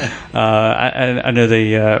I know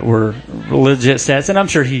they were legit stats, and I'm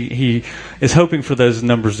sure he is hoping for those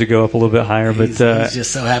numbers to go up a little bit higher. But he's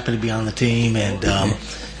just so happy to be on the team, and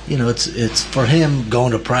it's for him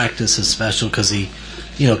going to practice is special because he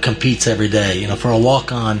competes every day. For a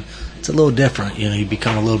walk-on, it's a little different. You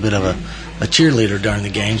become a little bit of a cheerleader during the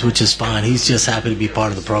games, which is fine. He's just happy to be part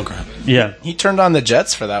of the program. Yeah. He turned on the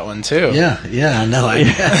Jets for that one, too. Yeah, I know.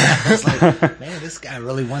 I was like, man, this guy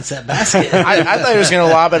really wants that basket. I thought he was going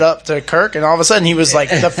to lob it up to Kirk, and all of a sudden he was like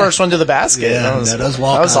the first one to the basket. Yeah, those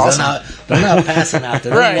walk-ons. That was awesome. They're not passing out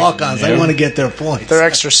there. They're walk-ons. They want to get their points. They're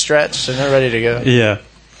extra stretched, and they're ready to go. Yeah.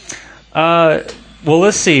 Well,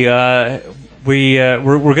 let's see. We're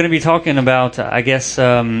going to be talking about, I guess,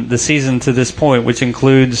 the season to this point, which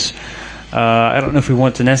includes, I don't know if we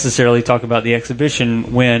want to necessarily talk about the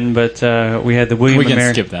exhibition win, but we had the William and Mary.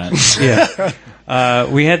 We can skip that.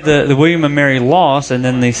 We had the William and Mary loss, and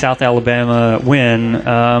then the South Alabama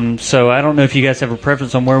win. So I don't know if you guys have a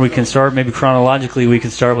preference on where we can start. Maybe chronologically, we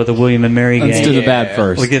can start with the William and Mary game. Let's do the bad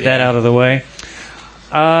first. We'll get that out of the way.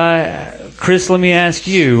 Chris, let me ask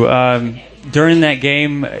you. During that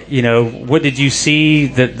game, what did you see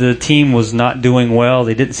that the team was not doing well?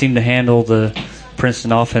 They didn't seem to handle the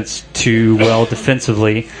Princeton offense too well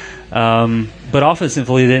defensively. But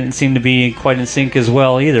offensively, they didn't seem to be quite in sync as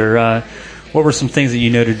well either. What were some things that you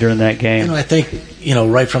noted during that game? I think,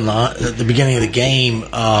 right from the beginning of the game,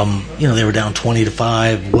 they were down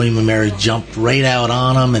 20-5. William and Mary jumped right out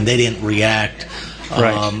on them, and they didn't react.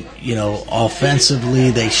 Right. Offensively,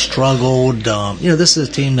 they struggled. This is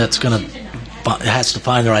a team that's has to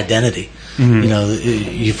find their identity.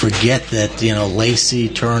 Mm-hmm. You forget that Lacey,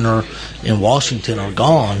 Turner, and Washington are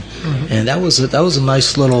gone, and that was a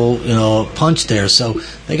nice little punch there. So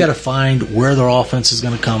they got to find where their offense is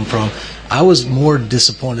going to come from. I was more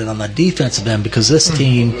disappointed on the defensive end because this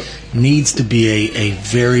team needs to be a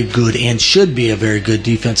very good and should be a very good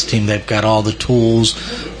defensive team. They've got all the tools,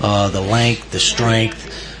 the length, the strength.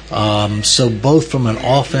 So both from an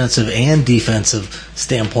offensive and defensive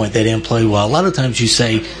standpoint, they didn't play well. A lot of times you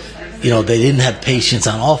say, they didn't have patience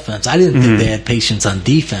on offense. I didn't think they had patience on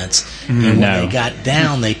defense. And when they got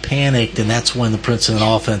down, they panicked, and that's when the Princeton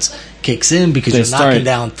offense kicks in because you're knocking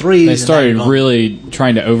down threes. They started really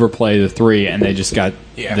trying to overplay the three, and they just got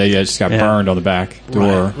burned on the back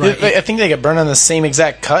door. Right. I think they got burned on the same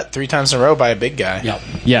exact cut 3 times in a row by a big guy. Yep.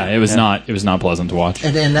 Yeah, it was not pleasant to watch.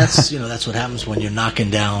 And that's that's what happens when you're knocking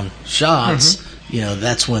down shots.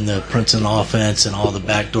 That's when the Princeton offense and all the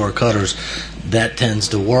backdoor cutters, that tends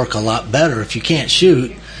to work a lot better. If you can't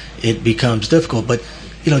shoot, it becomes difficult. But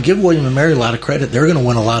give William and Mary a lot of credit. They're going to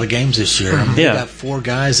win a lot of games this year. They've got 4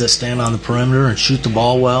 guys that stand on the perimeter and shoot the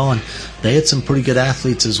ball well, and they had some pretty good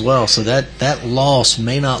athletes as well. So that loss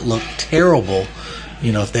may not look terrible,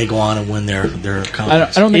 if they go on and win their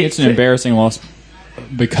conference. I don't think it's an embarrassing loss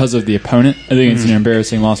because of the opponent. I think it's an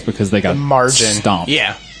embarrassing loss because they got stomped.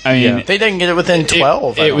 Yeah. I mean, they didn't get it within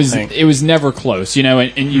 12. It was never close,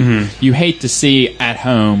 and you hate to see at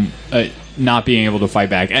home not being able to fight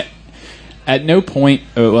back. At no point,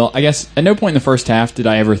 I guess at no point in the first half did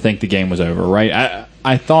I ever think the game was over. Right?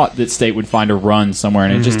 I thought that State would find a run somewhere,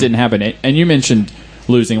 and it just didn't happen. And you mentioned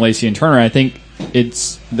losing Lacey and Turner. I think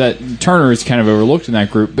it's that Turner is kind of overlooked in that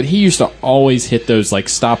group, but he used to always hit those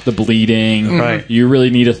stop the bleeding. Right. You really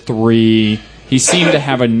need a 3. He seemed to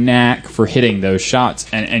have a knack for hitting those shots,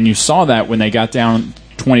 and you saw that when they got down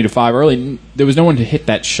 20-5 early. There was no one to hit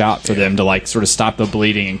that shot for them to sort of stop the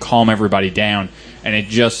bleeding and calm everybody down, and it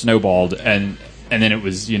just snowballed, and then it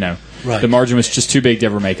was the margin was just too big to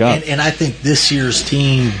ever make up. And I think this year's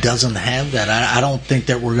team doesn't have that. I don't think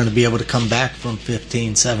that we're going to be able to come back from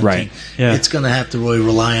 15, 17. Right. Yeah. It's going to have to really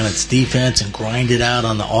rely on its defense and grind it out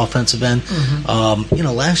on the offensive end.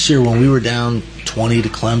 Last year when we were down 20 to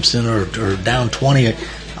Clemson or down 20, I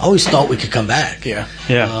always thought we could come back. Yeah.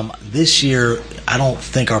 This year, I don't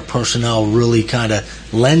think our personnel really kind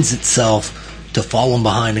of lends itself to falling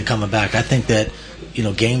behind and coming back. I think that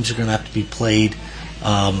games are going to have to be played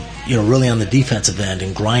really on the defensive end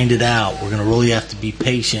and grind it out. We're going to really have to be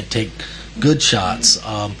patient, take good shots.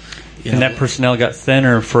 And that personnel got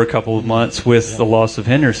thinner for a couple of months with the loss of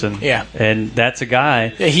Henderson. Yeah. And that's a guy,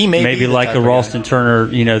 he may be like a Ralston Turner,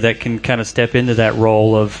 that can kind of step into that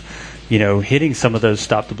role of, hitting some of those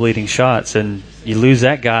stop the bleeding shots. And you lose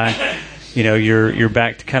that guy, you're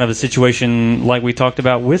back to kind of a situation like we talked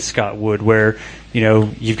about with Scott Wood, where,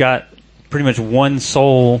 you've got pretty much one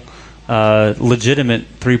sole legitimate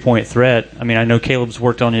three-point threat. I mean, I know Caleb's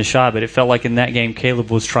worked on his shot, but it felt like in that game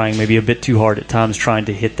Caleb was trying maybe a bit too hard at times trying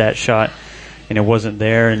to hit that shot, and it wasn't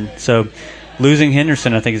there. And so losing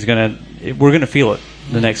Henderson, I think, we're going to feel it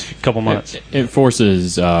the next couple months. It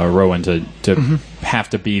forces Rowan to have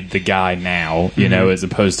to be the guy now, as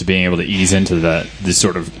opposed to being able to ease into this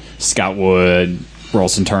sort of Scott Wood,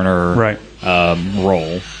 Ralston Turner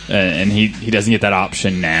role. And he doesn't get that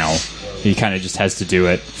option now. He kind of just has to do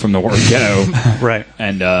it from the word go. Right.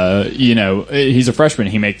 And, he's a freshman.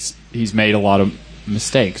 He's made a lot of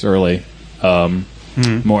mistakes early. More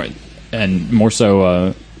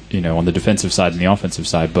so, on the defensive side than the offensive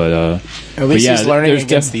side. But at least he's learning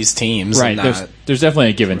against these teams. Right. There's definitely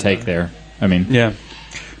a give and take there. I mean, yeah.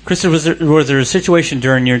 Kristen, was there a situation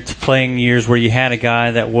during your playing years where you had a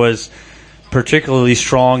guy that was particularly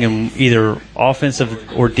strong in either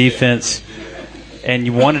offensive or defense, and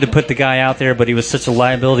you wanted to put the guy out there, but he was such a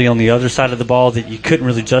liability on the other side of the ball that you couldn't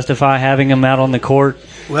really justify having him out on the court?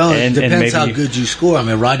 Well, it depends how good you score. I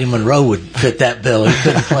mean, Rodney Monroe would fit that bill. He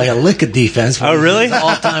couldn't play a lick of defense. Oh, really?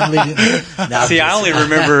 All-time leading. I only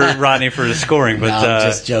remember Rodney for his scoring. But I'm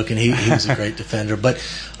just joking. He was a great defender. But,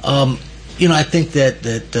 I think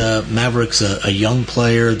that Maverick's a young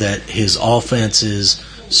player, that his offense is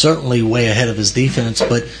certainly way ahead of his defense,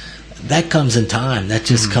 but that comes in time. That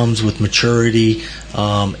just comes with maturity.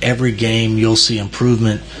 Every game you'll see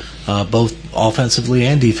improvement, both offensively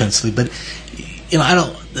and defensively. But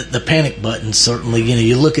the panic button certainly.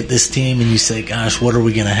 You look at this team and you say, "Gosh, what are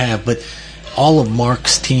we going to have?" But all of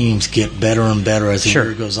Mark's teams get better and better as the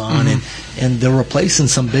year goes on, and they're replacing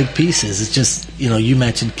some big pieces. It's just you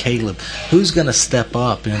mentioned Caleb. Who's going to step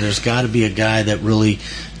up? There's got to be a guy that really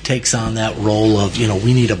takes on that role of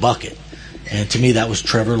we need a bucket. And to me, that was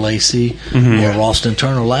Trevor Lacey or Ralston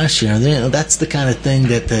Turner last year. And that's the kind of thing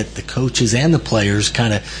that the coaches and the players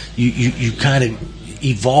kind of you kind of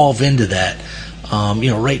evolve into that.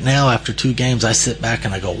 Right now after 2 games, I sit back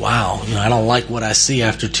and I go, "Wow, I don't like what I see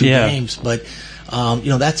after 2 games." But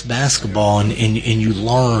that's basketball, and you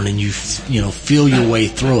learn and you feel your way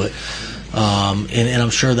through it. And I'm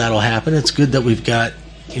sure that'll happen. It's good that we've got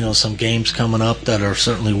some games coming up that are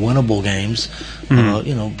certainly winnable games,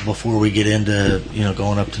 before we get into,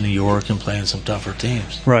 going up to New York and playing some tougher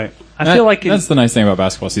teams. Right. I feel like that's the nice thing about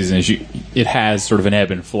basketball season is it has sort of an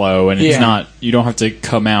ebb and flow, and it's not, you don't have to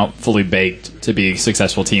come out fully baked to be a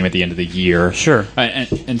successful team at the end of the year. Sure.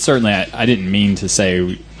 And certainly I didn't mean to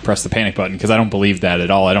say press the panic button, because I don't believe that at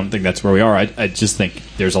all. I don't think that's where we are. I just think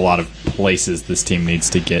there's a lot of places this team needs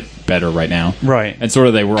to get better right now. Right. And sort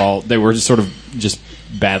of they were just sort of just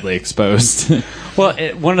badly exposed. Well,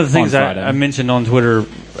 one of the things I mentioned on Twitter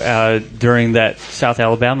during that South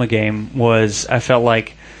Alabama game was I felt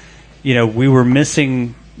like, we were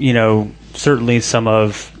missing, certainly some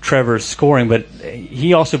of Trevor's scoring, but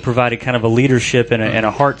he also provided kind of a leadership and a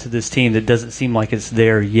heart to this team that doesn't seem like it's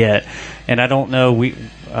there yet. And I don't know,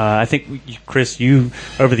 I think, Chris, you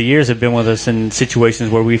over the years have been with us in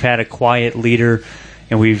situations where we've had a quiet leader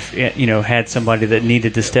and we've had somebody that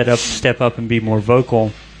needed to step up and be more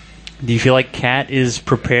vocal. Do you feel like Cat is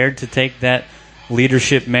prepared to take that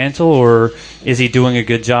leadership mantle, or is he doing a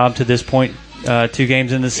good job to this point, 2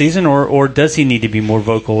 games in the season, or does he need to be more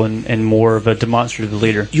vocal and more of a demonstrative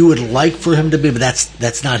leader? You would like for him to be, but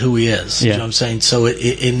that's not who he is. Yeah. You know what I'm saying? So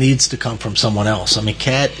it needs to come from someone else. I mean,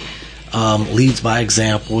 Cat leads by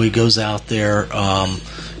example. He goes out there,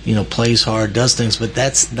 plays hard, does things, but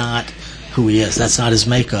that's not who he is. That's not his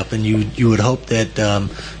makeup. And you would hope that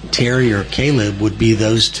Terry or Caleb would be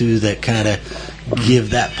those two that kind of give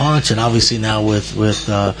that punch. And obviously now with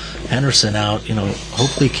Henderson out,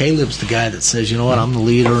 hopefully Caleb's the guy that says, you know what, I'm the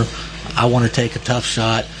leader. I want to take a tough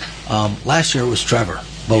shot. Last year it was Trevor,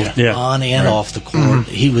 both on and off the court.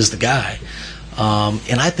 He was the guy.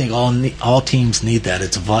 And I think all teams need that.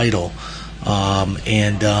 It's vital. Cat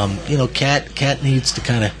needs to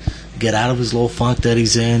kind of get out of his little funk that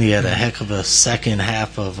he's in. He had a heck of a second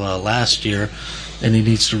half of last year, and he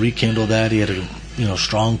needs to rekindle that. He had a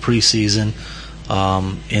strong preseason.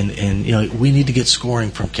 We need to get scoring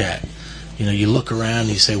from Cat. You look around and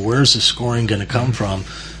you say, where's the scoring going to come from?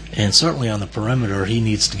 And certainly on the perimeter, he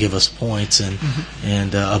needs to give us points.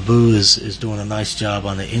 And Abu is doing a nice job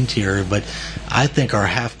on the interior. But I think our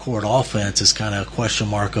half-court offense is kind of a question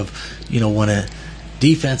mark of, when a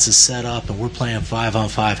defense is set up and we're playing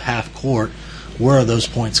 5-on-5 half-court, where are those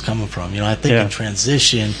points coming from? I think in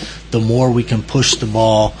transition, the more we can push the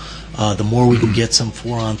ball, the more we can get some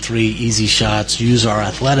 4-on-3 easy shots, use our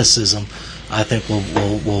athleticism, I think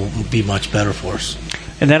will be much better for us.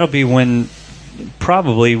 And that'll be when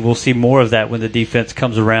probably we'll see more of that when the defense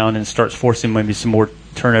comes around and starts forcing maybe some more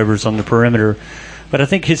turnovers on the perimeter. But I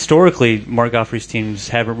think historically, Mark Goffrey's teams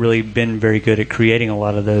haven't really been very good at creating a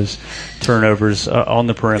lot of those turnovers on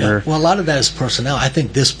the perimeter. Yeah, well, a lot of that is personnel. I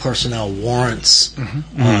think this personnel warrants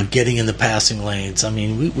getting in the passing lanes. I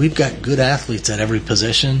mean, we've got good athletes at every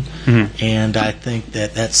position, and I think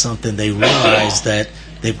that's something they realize that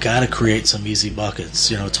they've got to create some easy buckets.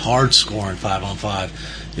 It's hard scoring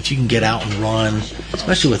 5-on-5. If you can get out and run,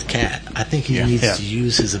 especially with Cat, I think he needs to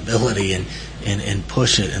use his ability and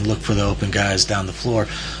push it and look for the open guys down the floor.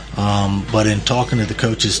 But in talking to the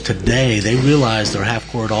coaches today, they realize their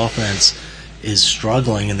half-court offense is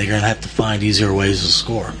struggling, and they're going to have to find easier ways to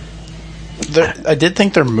score. I did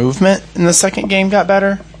think their movement in the second game got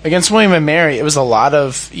better. Against William & Mary, it was a lot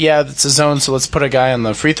of, it's a zone, so let's put a guy on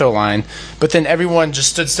the free throw line. But then everyone just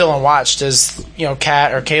stood still and watched as,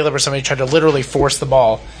 Cat or Caleb or somebody tried to literally force the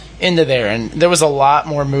ball into there. And there was a lot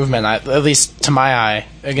more movement, at least to my eye,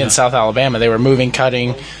 against South Alabama. They were moving,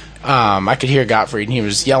 cutting. I could hear Gottfried, and he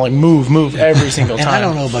was yelling, move, move, every single time. And I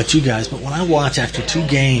don't know about you guys, but when I watch after 2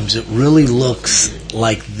 games, it really looks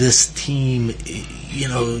like this team,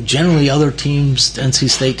 generally other teams, NC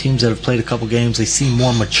State teams that have played a couple games, they seem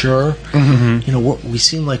more mature. We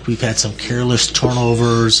seem like we've had some careless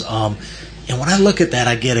turnovers. And when I look at that,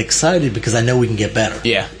 I get excited because I know we can get better.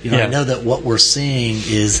 I know that what we're seeing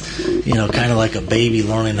is, kind of like a baby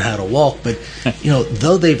learning how to walk. But,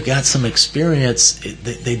 though they've got some experience,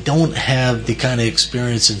 they don't have the kind of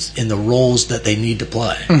experience in the roles that they need to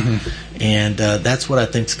play. And that's what I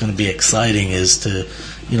think is going to be exciting, is to,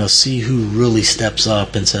 see who really steps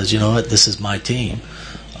up and says, you know what, this is my team.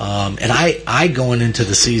 And I going into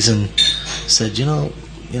the season said,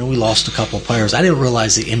 we lost a couple of players. I didn't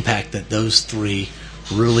realize the impact that those 3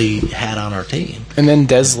 really had on our team. And then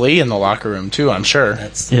Des Lee in the locker room, too, I'm sure.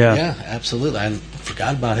 Yeah, absolutely. I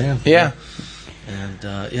forgot about him. Yeah.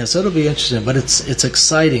 And, so it'll be interesting. But it's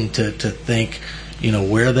exciting to think,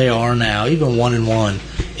 where they are now, even 1-1,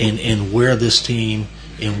 and where this team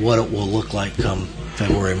and what it will look like come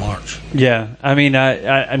February, March. Yeah. I mean,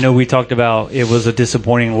 I know we talked about it was a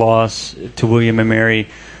disappointing loss to William & Mary,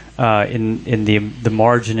 in the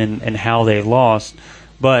margin and how they lost.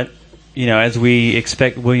 But, as we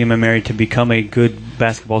expect William & Mary to become a good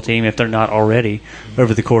basketball team, if they're not already,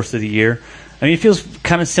 over the course of the year, I mean, it feels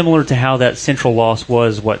kind of similar to how that Central loss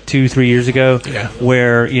was, 2-3 years ago,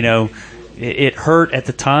 where, it hurt at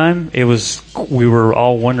the time. We were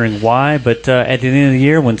all wondering why, but at the end of the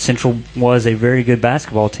year, when Central was a very good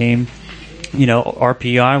basketball team,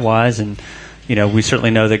 RPI-wise, and, we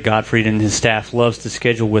certainly know that Gottfried and his staff loves to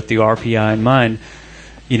schedule with the RPI in mind,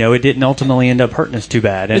 it didn't ultimately end up hurting us too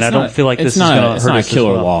bad. And I don't feel like this is going to hurt us. It's not a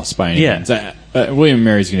killer loss by any means. William &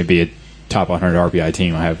 Mary's going to be a top 100 RPI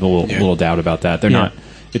team. I have a little doubt about that. They're not.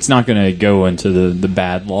 It's not going to go into the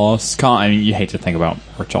bad loss. I mean, you hate to think about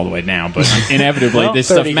March all the way now, but inevitably this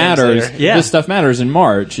stuff matters. This stuff matters in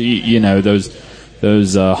March.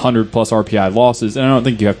 Those 100 plus RPI losses, and I don't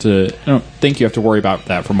think you have to worry about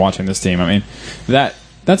that from watching this team. I mean,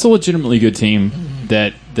 that's a legitimately good team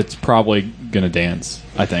that's probably going to dance,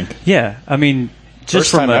 I think. Yeah, I mean, just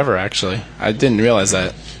first time ever. Actually, I didn't realize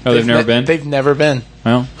that. Oh, they've never been. They've never been.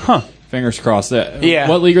 Well, fingers crossed.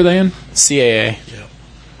 What league are they in? CAA.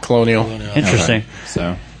 Colonial. Interesting. Okay.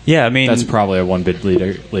 So yeah, I mean that's probably a one bid league.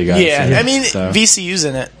 I mean VCU's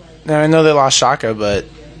in it. Now I know they lost Shaka, but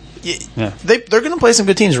they're going to play some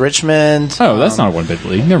good teams. Richmond. Oh, that's not a one bid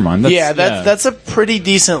league. Never mind. That's a pretty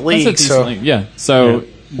decent league. That's a decent league. Yeah. So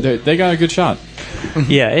they got a good shot.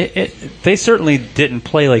 Yeah, they certainly didn't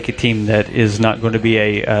play like a team that is not going to be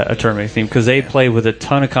a tournament team, because they played with a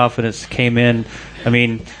ton of confidence. Came in. I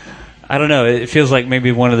mean, I don't know. It feels like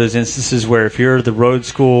maybe one of those instances where if you're the road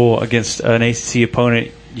school against an ACC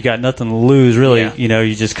opponent, you got nothing to lose, really. Yeah.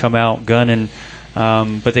 You just come out gunning.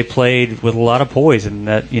 But they played with a lot of poise, and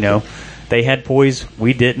that they had poise,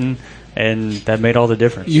 we didn't, and that made all the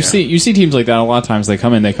difference. You see teams like that a lot of times. They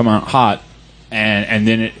come out hot, and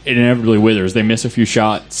then it inevitably withers. They miss a few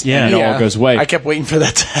shots, and it all goes away. I kept waiting for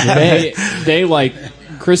that to happen. They like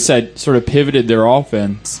Chris said, sort of pivoted their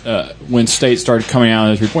offense when State started coming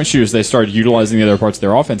out of the three-point shooters. They started utilizing the other parts of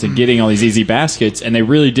their offense and getting all these easy baskets, and they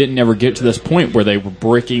really didn't ever get to this point where they were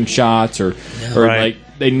bricking shots or like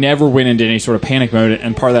they never went into any sort of panic mode.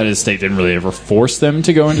 And part of that is State didn't really ever force them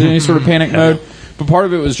to go into any sort of panic mode. But part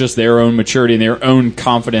of it was just their own maturity and their own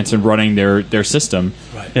confidence in running their system.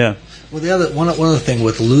 Right. Yeah. Well, the other one other thing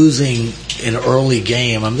with losing an early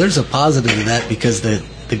game, there's a positive to that because the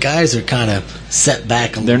guys are kind of set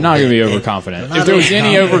back a little bit. They're not going to be overconfident. If there was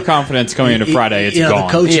any overconfidence coming into Friday, it's gone.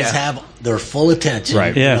 The coaches have their full attention.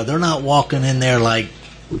 Right. Yeah. They're not walking in there like,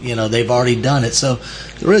 they've already done it. So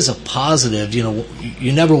there is a positive.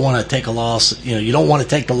 You never want to take a loss. You don't want to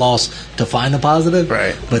take the loss to find a positive.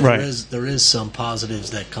 Right. But there is some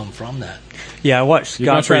positives that come from that. Yeah, I watched. You'd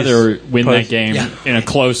much rather win that game in a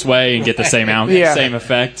close way and get the same same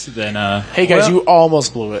effect than. Hey guys, you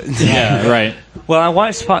almost blew it. Yeah, right. Well, I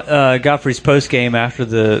watched Godfrey's post game after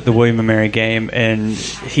the William & Mary game, and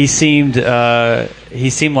he seemed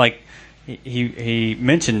like he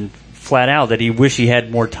mentioned flat out that he wished he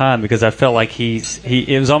had more time, because I felt like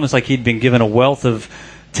it was almost like he'd been given a wealth of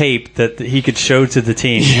tape that he could show to the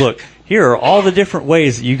team. Look, here are all the different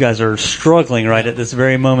ways that you guys are struggling right at this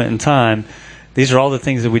very moment in time. These are all the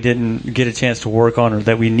things that we didn't get a chance to work on or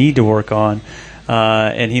that we need to work on.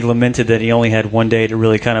 And he lamented that he only had one day to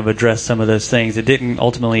really kind of address some of those things. It didn't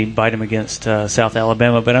ultimately bite him against South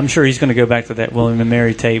Alabama, but I'm sure he's going to go back to that William &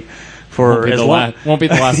 Mary tape for won't be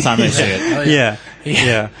the last time they see it.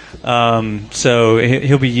 Yeah. So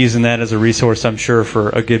he'll be using that as a resource, I'm sure, for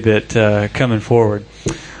a good bit coming forward.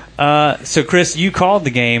 So, Chris, you called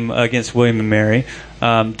the game against William & Mary.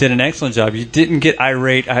 Did an excellent job. You didn't get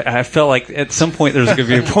irate. I felt like at some point there was going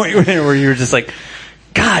to be a point where you were just like,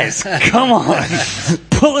 guys, come on,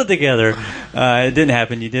 pull it together. It didn't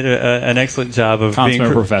happen. You did an excellent job of being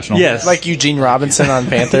professional. Yes, like Eugene Robinson on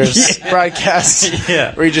Panthers broadcast.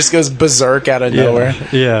 Yeah, where he just goes berserk out of nowhere.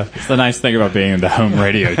 Yeah, it's the nice thing about being the home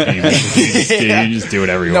radio team. You just do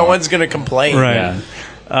whatever you want. No one's going to complain. Right. Yeah.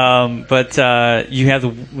 But you have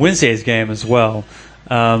the Wednesday's game as well.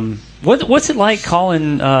 What's it like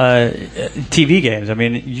calling TV games? I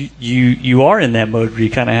mean, you are in that mode where you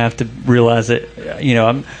kind of have to realize that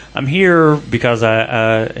I'm here because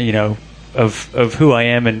of who I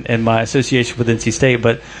am and my association with NC State,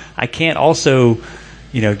 but I can't also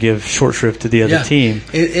give short shrift to the other team.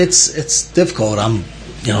 It's difficult.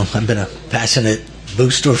 I've been a passionate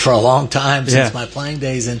booster for a long time since my playing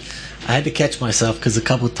days, and I had to catch myself because a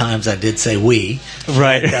couple of times I did say we.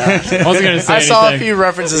 Right. I wasn't going to say I saw a few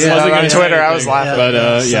references on Twitter. I was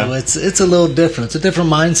laughing. So it's a little different. It's a different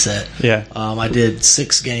mindset. Yeah. I did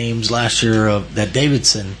 6 games last year that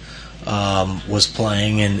Davidson was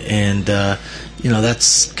playing, and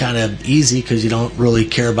that's kind of easy because you don't really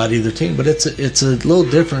care about either team. But it's a little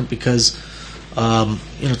different because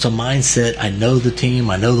it's a mindset. I know the team,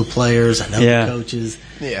 I know the players, I know the coaches.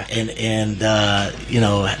 Yeah, and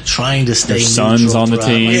trying to stay. Your son's on the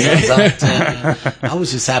team. I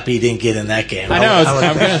was just happy he didn't get in that game. I know.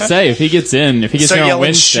 I'm going to say if he gets in on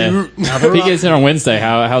Wednesday,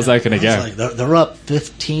 how's that going to go? Like they're up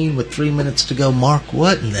 15 with 3 minutes to go. Mark,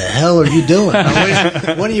 what in the hell are you doing?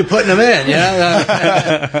 When are you putting them in?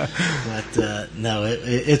 But no,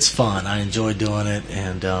 it's fun. I enjoy doing it,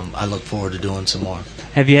 and I look forward to doing some more.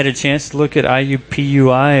 Have you had a chance to look at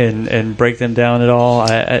IUPUI and break them down at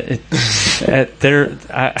all? It's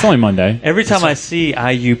only Monday. Every time I see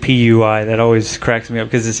IUPUI, that always cracks me up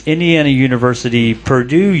because it's Indiana University,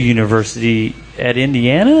 Purdue University at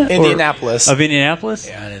Indianapolis. Of Indianapolis?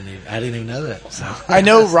 Yeah, I didn't even know that. So. I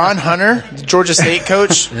know Ron Hunter, the Georgia State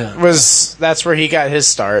coach, that's where he got his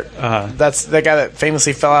start. That's the guy that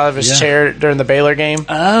famously fell out of his chair during the Baylor game.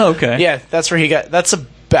 Oh, okay. Yeah, that's where he got. That's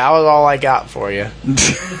about all I got for you. You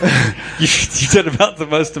did about the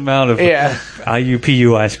most amount of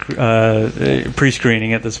IUPUI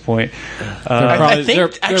pre-screening at this point. I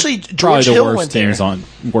think actually George Hill went there.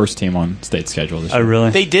 Worst team on state schedule this year. Oh,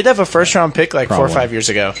 really? They did have a first-round pick 4 or 5 years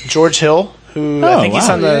ago. George Hill, who I think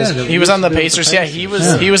he was on the Pacers. Yeah, he was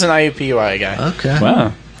an IUPUI guy. Okay.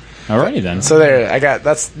 Wow. Alrighty then. So there, I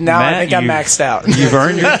think I'm maxed out. You've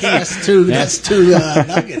earned your keep. That's two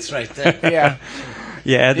nuggets right there. Yeah.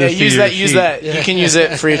 Yeah, use that. You can use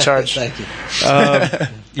it free of charge. Thank you.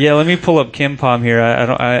 Let me pull up KenPom here.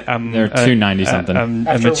 I'm they're $2.90 something. I'm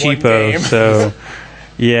a cheapo, so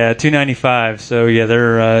yeah, $2.95. So yeah,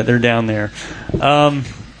 they're down there.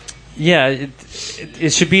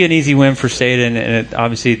 It should be an easy win for State, and it,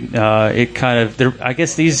 obviously it kind of. I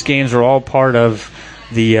guess these games are all part of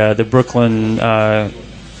the Brooklyn.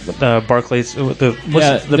 Barclays.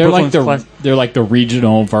 They're like the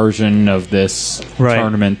regional version of this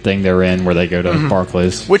tournament thing they're in, where they go to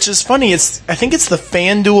Barclays. Which is funny. I think it's the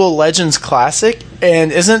FanDuel Legends Classic,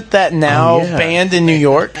 and isn't that now banned in New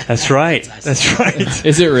York? That's right.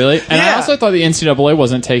 Is it really? And I also thought the NCAA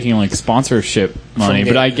wasn't taking sponsorship money,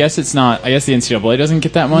 but I guess it's not. I guess the NCAA doesn't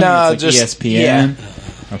get that money. No, it's just ESPN. Yeah.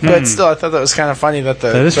 Okay. But still, I thought that was kind of funny that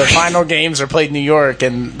the final games are played in New York,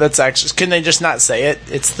 and that's actually. Can they just not say it?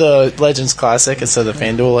 It's the Legends Classic instead of the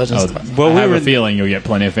FanDuel Legends Classic. Well, I have a feeling you'll get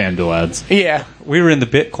plenty of FanDuel ads. Yeah. We were in the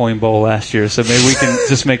Bitcoin Bowl last year, so maybe we can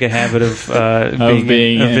just make a habit of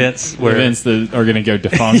being in events that are going to go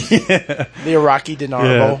defunct. The Iraqi Dinar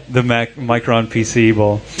Bowl. The Micron PC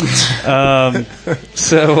Bowl.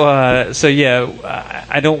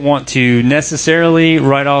 I don't want to necessarily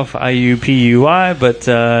write off IUPUI, but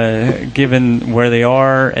given where they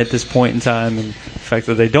are at this point in time and the fact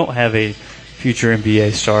that they don't have a future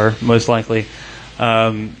NBA star, most likely,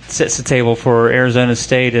 sets the table for Arizona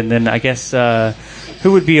State. And then I guess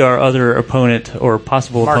who would be our other opponent or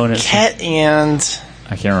possible opponent? Marquette and...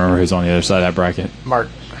 I can't remember who's on the other side of that bracket.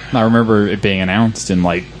 I remember it being announced in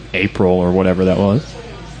April or whatever that was.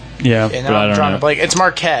 Yeah, and now I'm drawing a blank. It's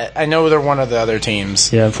Marquette. I know they're one of the other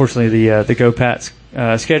teams. Yeah, unfortunately the Go Pats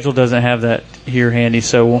schedule doesn't have that here handy,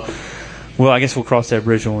 so I guess we'll cross that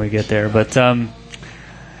bridge when we get there. But I'm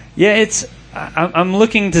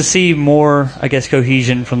looking to see more, I guess,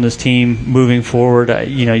 cohesion from this team moving forward.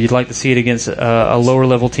 You'd like to see it against a lower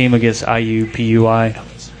level team against IUPUI,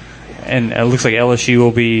 and it looks like LSU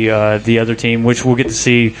will be the other team, which we'll get to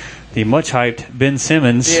see the much hyped Ben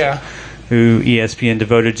Simmons. Yeah. Who ESPN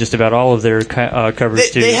devoted just about all of their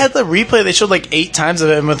coverage to. They had the replay. They showed 8 times of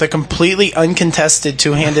him with a completely uncontested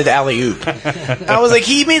two-handed alley-oop. I was like,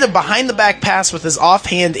 he made a behind-the-back pass with his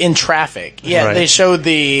offhand in traffic. Yeah, right. They showed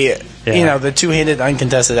the two-handed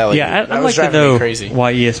uncontested alley-oop. Yeah, I'd like to know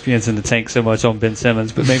why ESPN's in the tank so much on Ben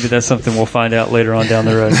Simmons, but maybe that's something we'll find out later on down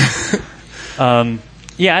the road.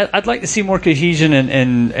 I'd like to see more cohesion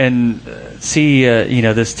and see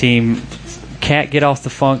this team. Cat get off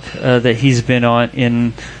the funk that he's been on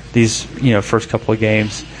in these first couple of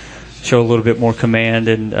games, show a little bit more command,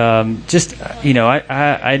 and I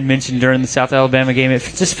mentioned during the South Alabama game, it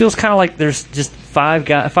just feels kind of like there's just five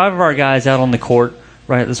of our guys out on the court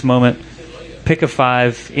right at this moment. Pick a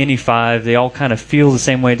 5, any 5, they all kind of feel the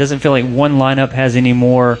same way. It doesn't feel like one lineup has any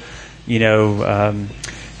more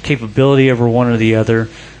capability over one or the other.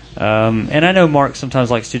 And I know Mark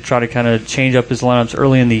sometimes likes to try to kind of change up his lineups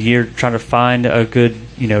early in the year to try to find a good,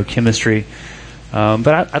 chemistry.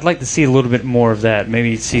 But I'd like to see a little bit more of that.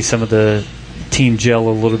 Maybe see some of the team gel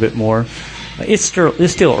a little bit more. It's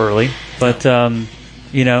still early, but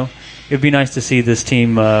it'd be nice to see this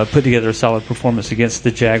team put together a solid performance against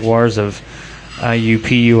the Jaguars of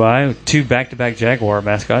IUPUI, 2 back-to-back Jaguar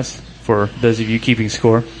mascots. for those of you keeping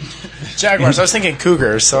score. Jaguars. I was thinking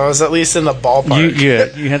Cougars, so I was at least in the ballpark.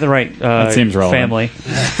 You had the right that seems relevant. family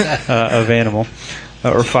of animal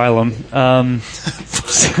or phylum.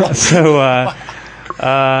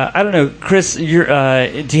 I don't know, Chris. Do you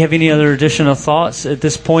have any other additional thoughts at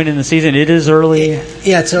this point in the season? It is early.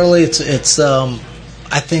 Yeah, it's early. It's.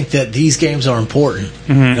 I think that these games are important.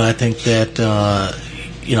 Mm-hmm. I think that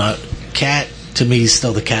Cat to me is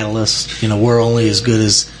still the catalyst. We're only as good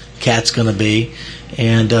as Cat's going to be,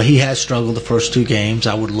 and he has struggled the first 2 games.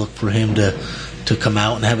 I would look for him to come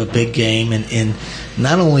out and have a big game, and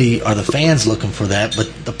not only are the fans looking for that,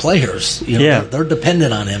 but the players. They're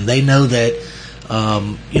dependent on him. They know that.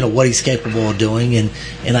 What he's capable of doing, and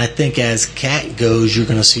I think as Cat goes, you're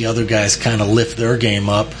going to see other guys kind of lift their game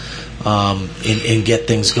up and get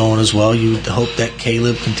things going as well. You hope that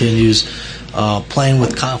Caleb continues playing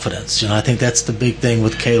with confidence. I think that's the big thing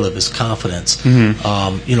with Caleb is confidence.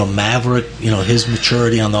 Mm-hmm. Maverick, his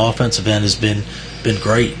maturity on the offensive end has been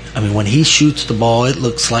great. I mean, when he shoots the ball, it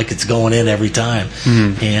looks like it's going in every time.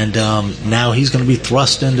 Mm-hmm. And now he's going to be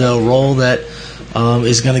thrust into a role that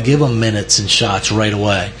is going to give him minutes and shots right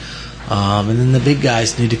away. And then the big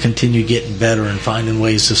guys need to continue getting better and finding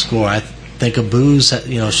ways to score. I think Abu's,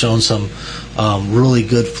 shown some really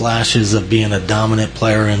good flashes of being a dominant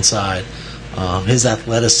player inside. His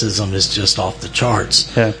athleticism is just off the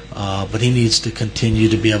charts. Yeah. But he needs to continue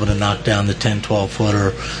to be able to knock down the 10,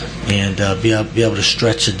 12-footer and be able to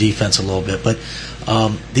stretch the defense a little bit. But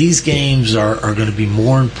these games are going to be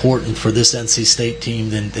more important for this NC State team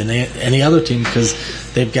than any other team because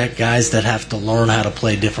they've got guys that have to learn how to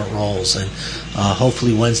play different roles. And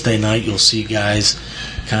hopefully Wednesday night you'll see guys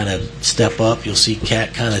kind of step up. You'll see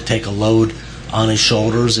Cat kind of take a load on his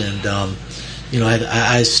shoulders. And,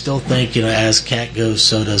 I still think, as Cat goes,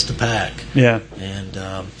 so does the Pack. Yeah. And,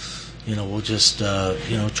 we'll just,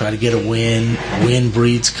 try to get a win. Win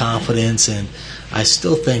breeds confidence. And I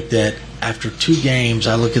still think that after 2 games,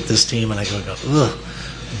 I look at this team and I go, ugh.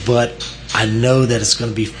 But I know that it's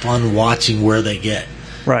going to be fun watching where they get.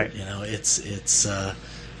 Right. It's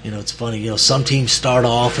funny. Some teams start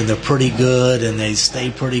off and they're pretty good and they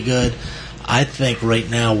stay pretty good. I think right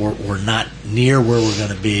now we're not near where we're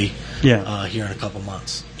going to be here in a couple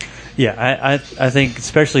months. Yeah, I think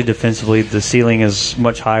especially defensively, the ceiling is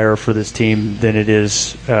much higher for this team than it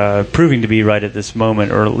is proving to be right at this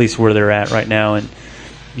moment, or at least where they're at right now. And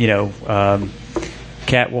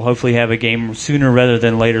Cat will hopefully have a game sooner rather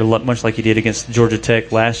than later, much like he did against Georgia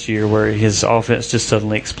Tech last year, where his offense just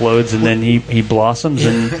suddenly explodes and then he blossoms.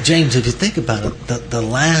 And James, if you think about it, the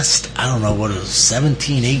last,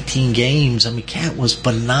 17, 18 games, Cat was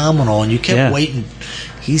phenomenal, and you kept waiting.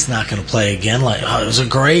 He's not going to play again. It was a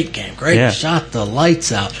great game. Great shot the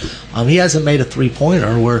lights out. He hasn't made a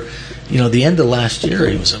three-pointer where, the end of last year,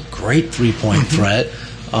 he was a great three-point threat.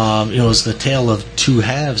 It was the tale of 2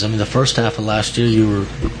 halves. The first half of last year, you were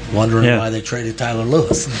wondering why they traded Tyler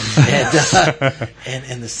Lewis.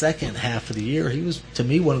 And the second half of the year, he was, to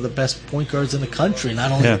me, one of the best point guards in the country,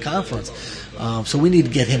 not only in the conference. So we need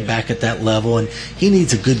to get him back at that level, and he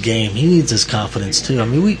needs a good game. He needs his confidence too.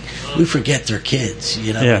 We forget they're kids,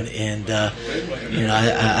 and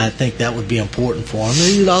I think that would be important for him.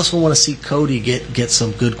 And you'd also want to see Cody get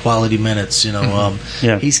some good quality minutes.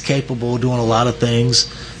 He's capable of doing a lot of things.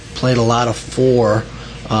 Played a lot of 4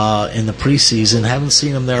 in the preseason. Haven't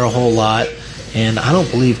seen him there a whole lot. And I don't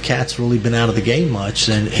believe Cat's really been out of the game much.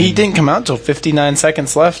 And he didn't come out until 59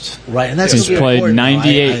 seconds left. Right, and that's he's played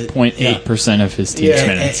 98.8% of his team's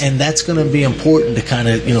minutes. And that's going to be important to kind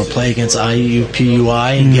of play against IU,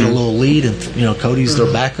 PUI, and get a little lead. And Cody's their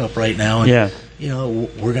backup right now. And,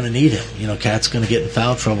 we're going to need him. Cat's going to get in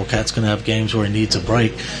foul trouble. Cat's going to have games where he needs a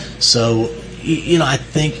break. So, I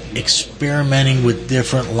think experimenting with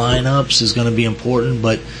different lineups is going to be important,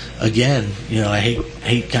 but. Again, I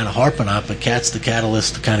hate kind of harping on it, but Cat's the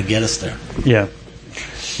catalyst to kind of get us there.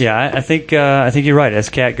 Yeah, I think you're right. As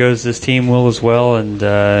Cat goes, this team will as well, and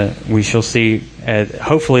we shall see.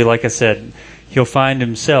 Hopefully, like I said, he'll find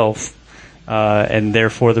himself, and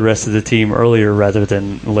therefore the rest of the team earlier rather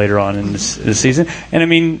than later on in this season.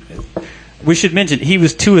 And we should mention he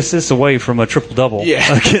was 2 assists away from a triple-double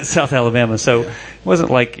against South Alabama, so it wasn't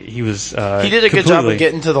like he was he did a good job of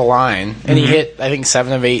getting to the line, and he hit, I think,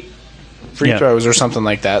 7 of 8 free throws or something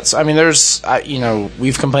like that. So, there's,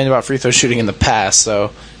 we've complained about free throw shooting in the past,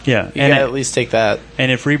 so you got to at least take that.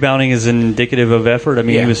 And if rebounding is indicative of effort,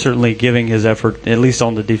 he was certainly giving his effort, at least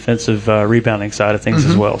on the defensive rebounding side of things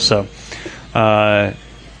as well. So, I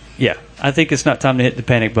think it's not time to hit the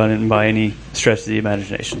panic button by any stretch of the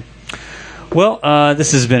imagination. Well,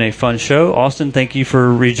 this has been a fun show. Austin, thank you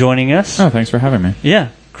for rejoining us. Oh, thanks for having me. Yeah.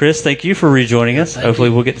 Chris, thank you for rejoining us. Hopefully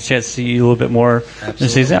we'll get the chance to see you a little bit more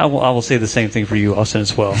this season. I will say the same thing for you, Austin,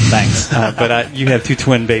 as well. Thanks. But you have 2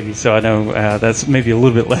 twin babies, so I know that's maybe a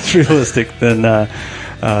little bit less realistic than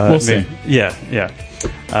we'll see. Yeah.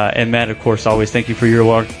 And Matt, of course, always thank you for your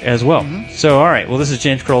work as well. Mm-hmm. So, all right. Well, this is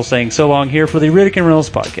James Kroll saying so long here for the Riddick and Reynolds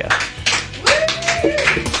podcast.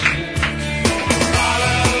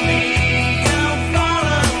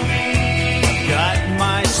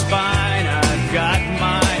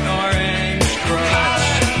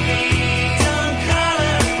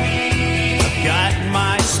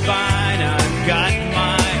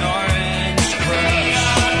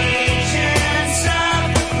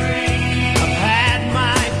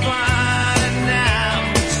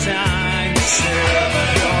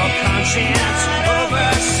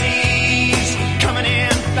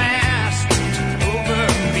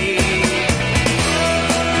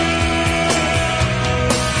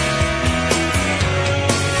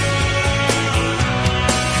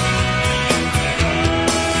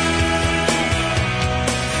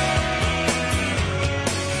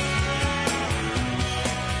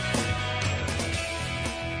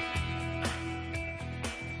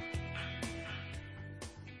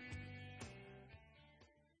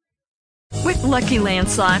 With Lucky Land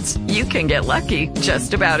Slots, you can get lucky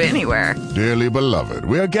just about anywhere. Dearly beloved,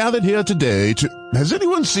 we are gathered here today to... Has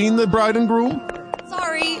anyone seen the bride and groom?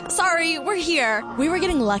 Sorry, we're here. We were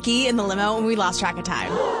getting lucky in the limo and we lost track of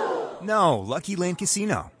time. No, Lucky Land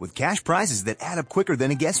Casino, with cash prizes that add up quicker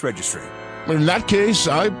than a guest registry. In that case,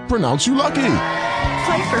 I pronounce you lucky.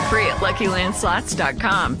 Play for free at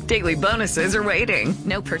LuckyLandSlots.com. Daily bonuses are waiting.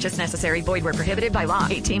 No purchase necessary. Void where prohibited by law.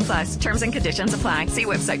 18+. Terms and conditions apply. See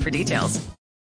website for details.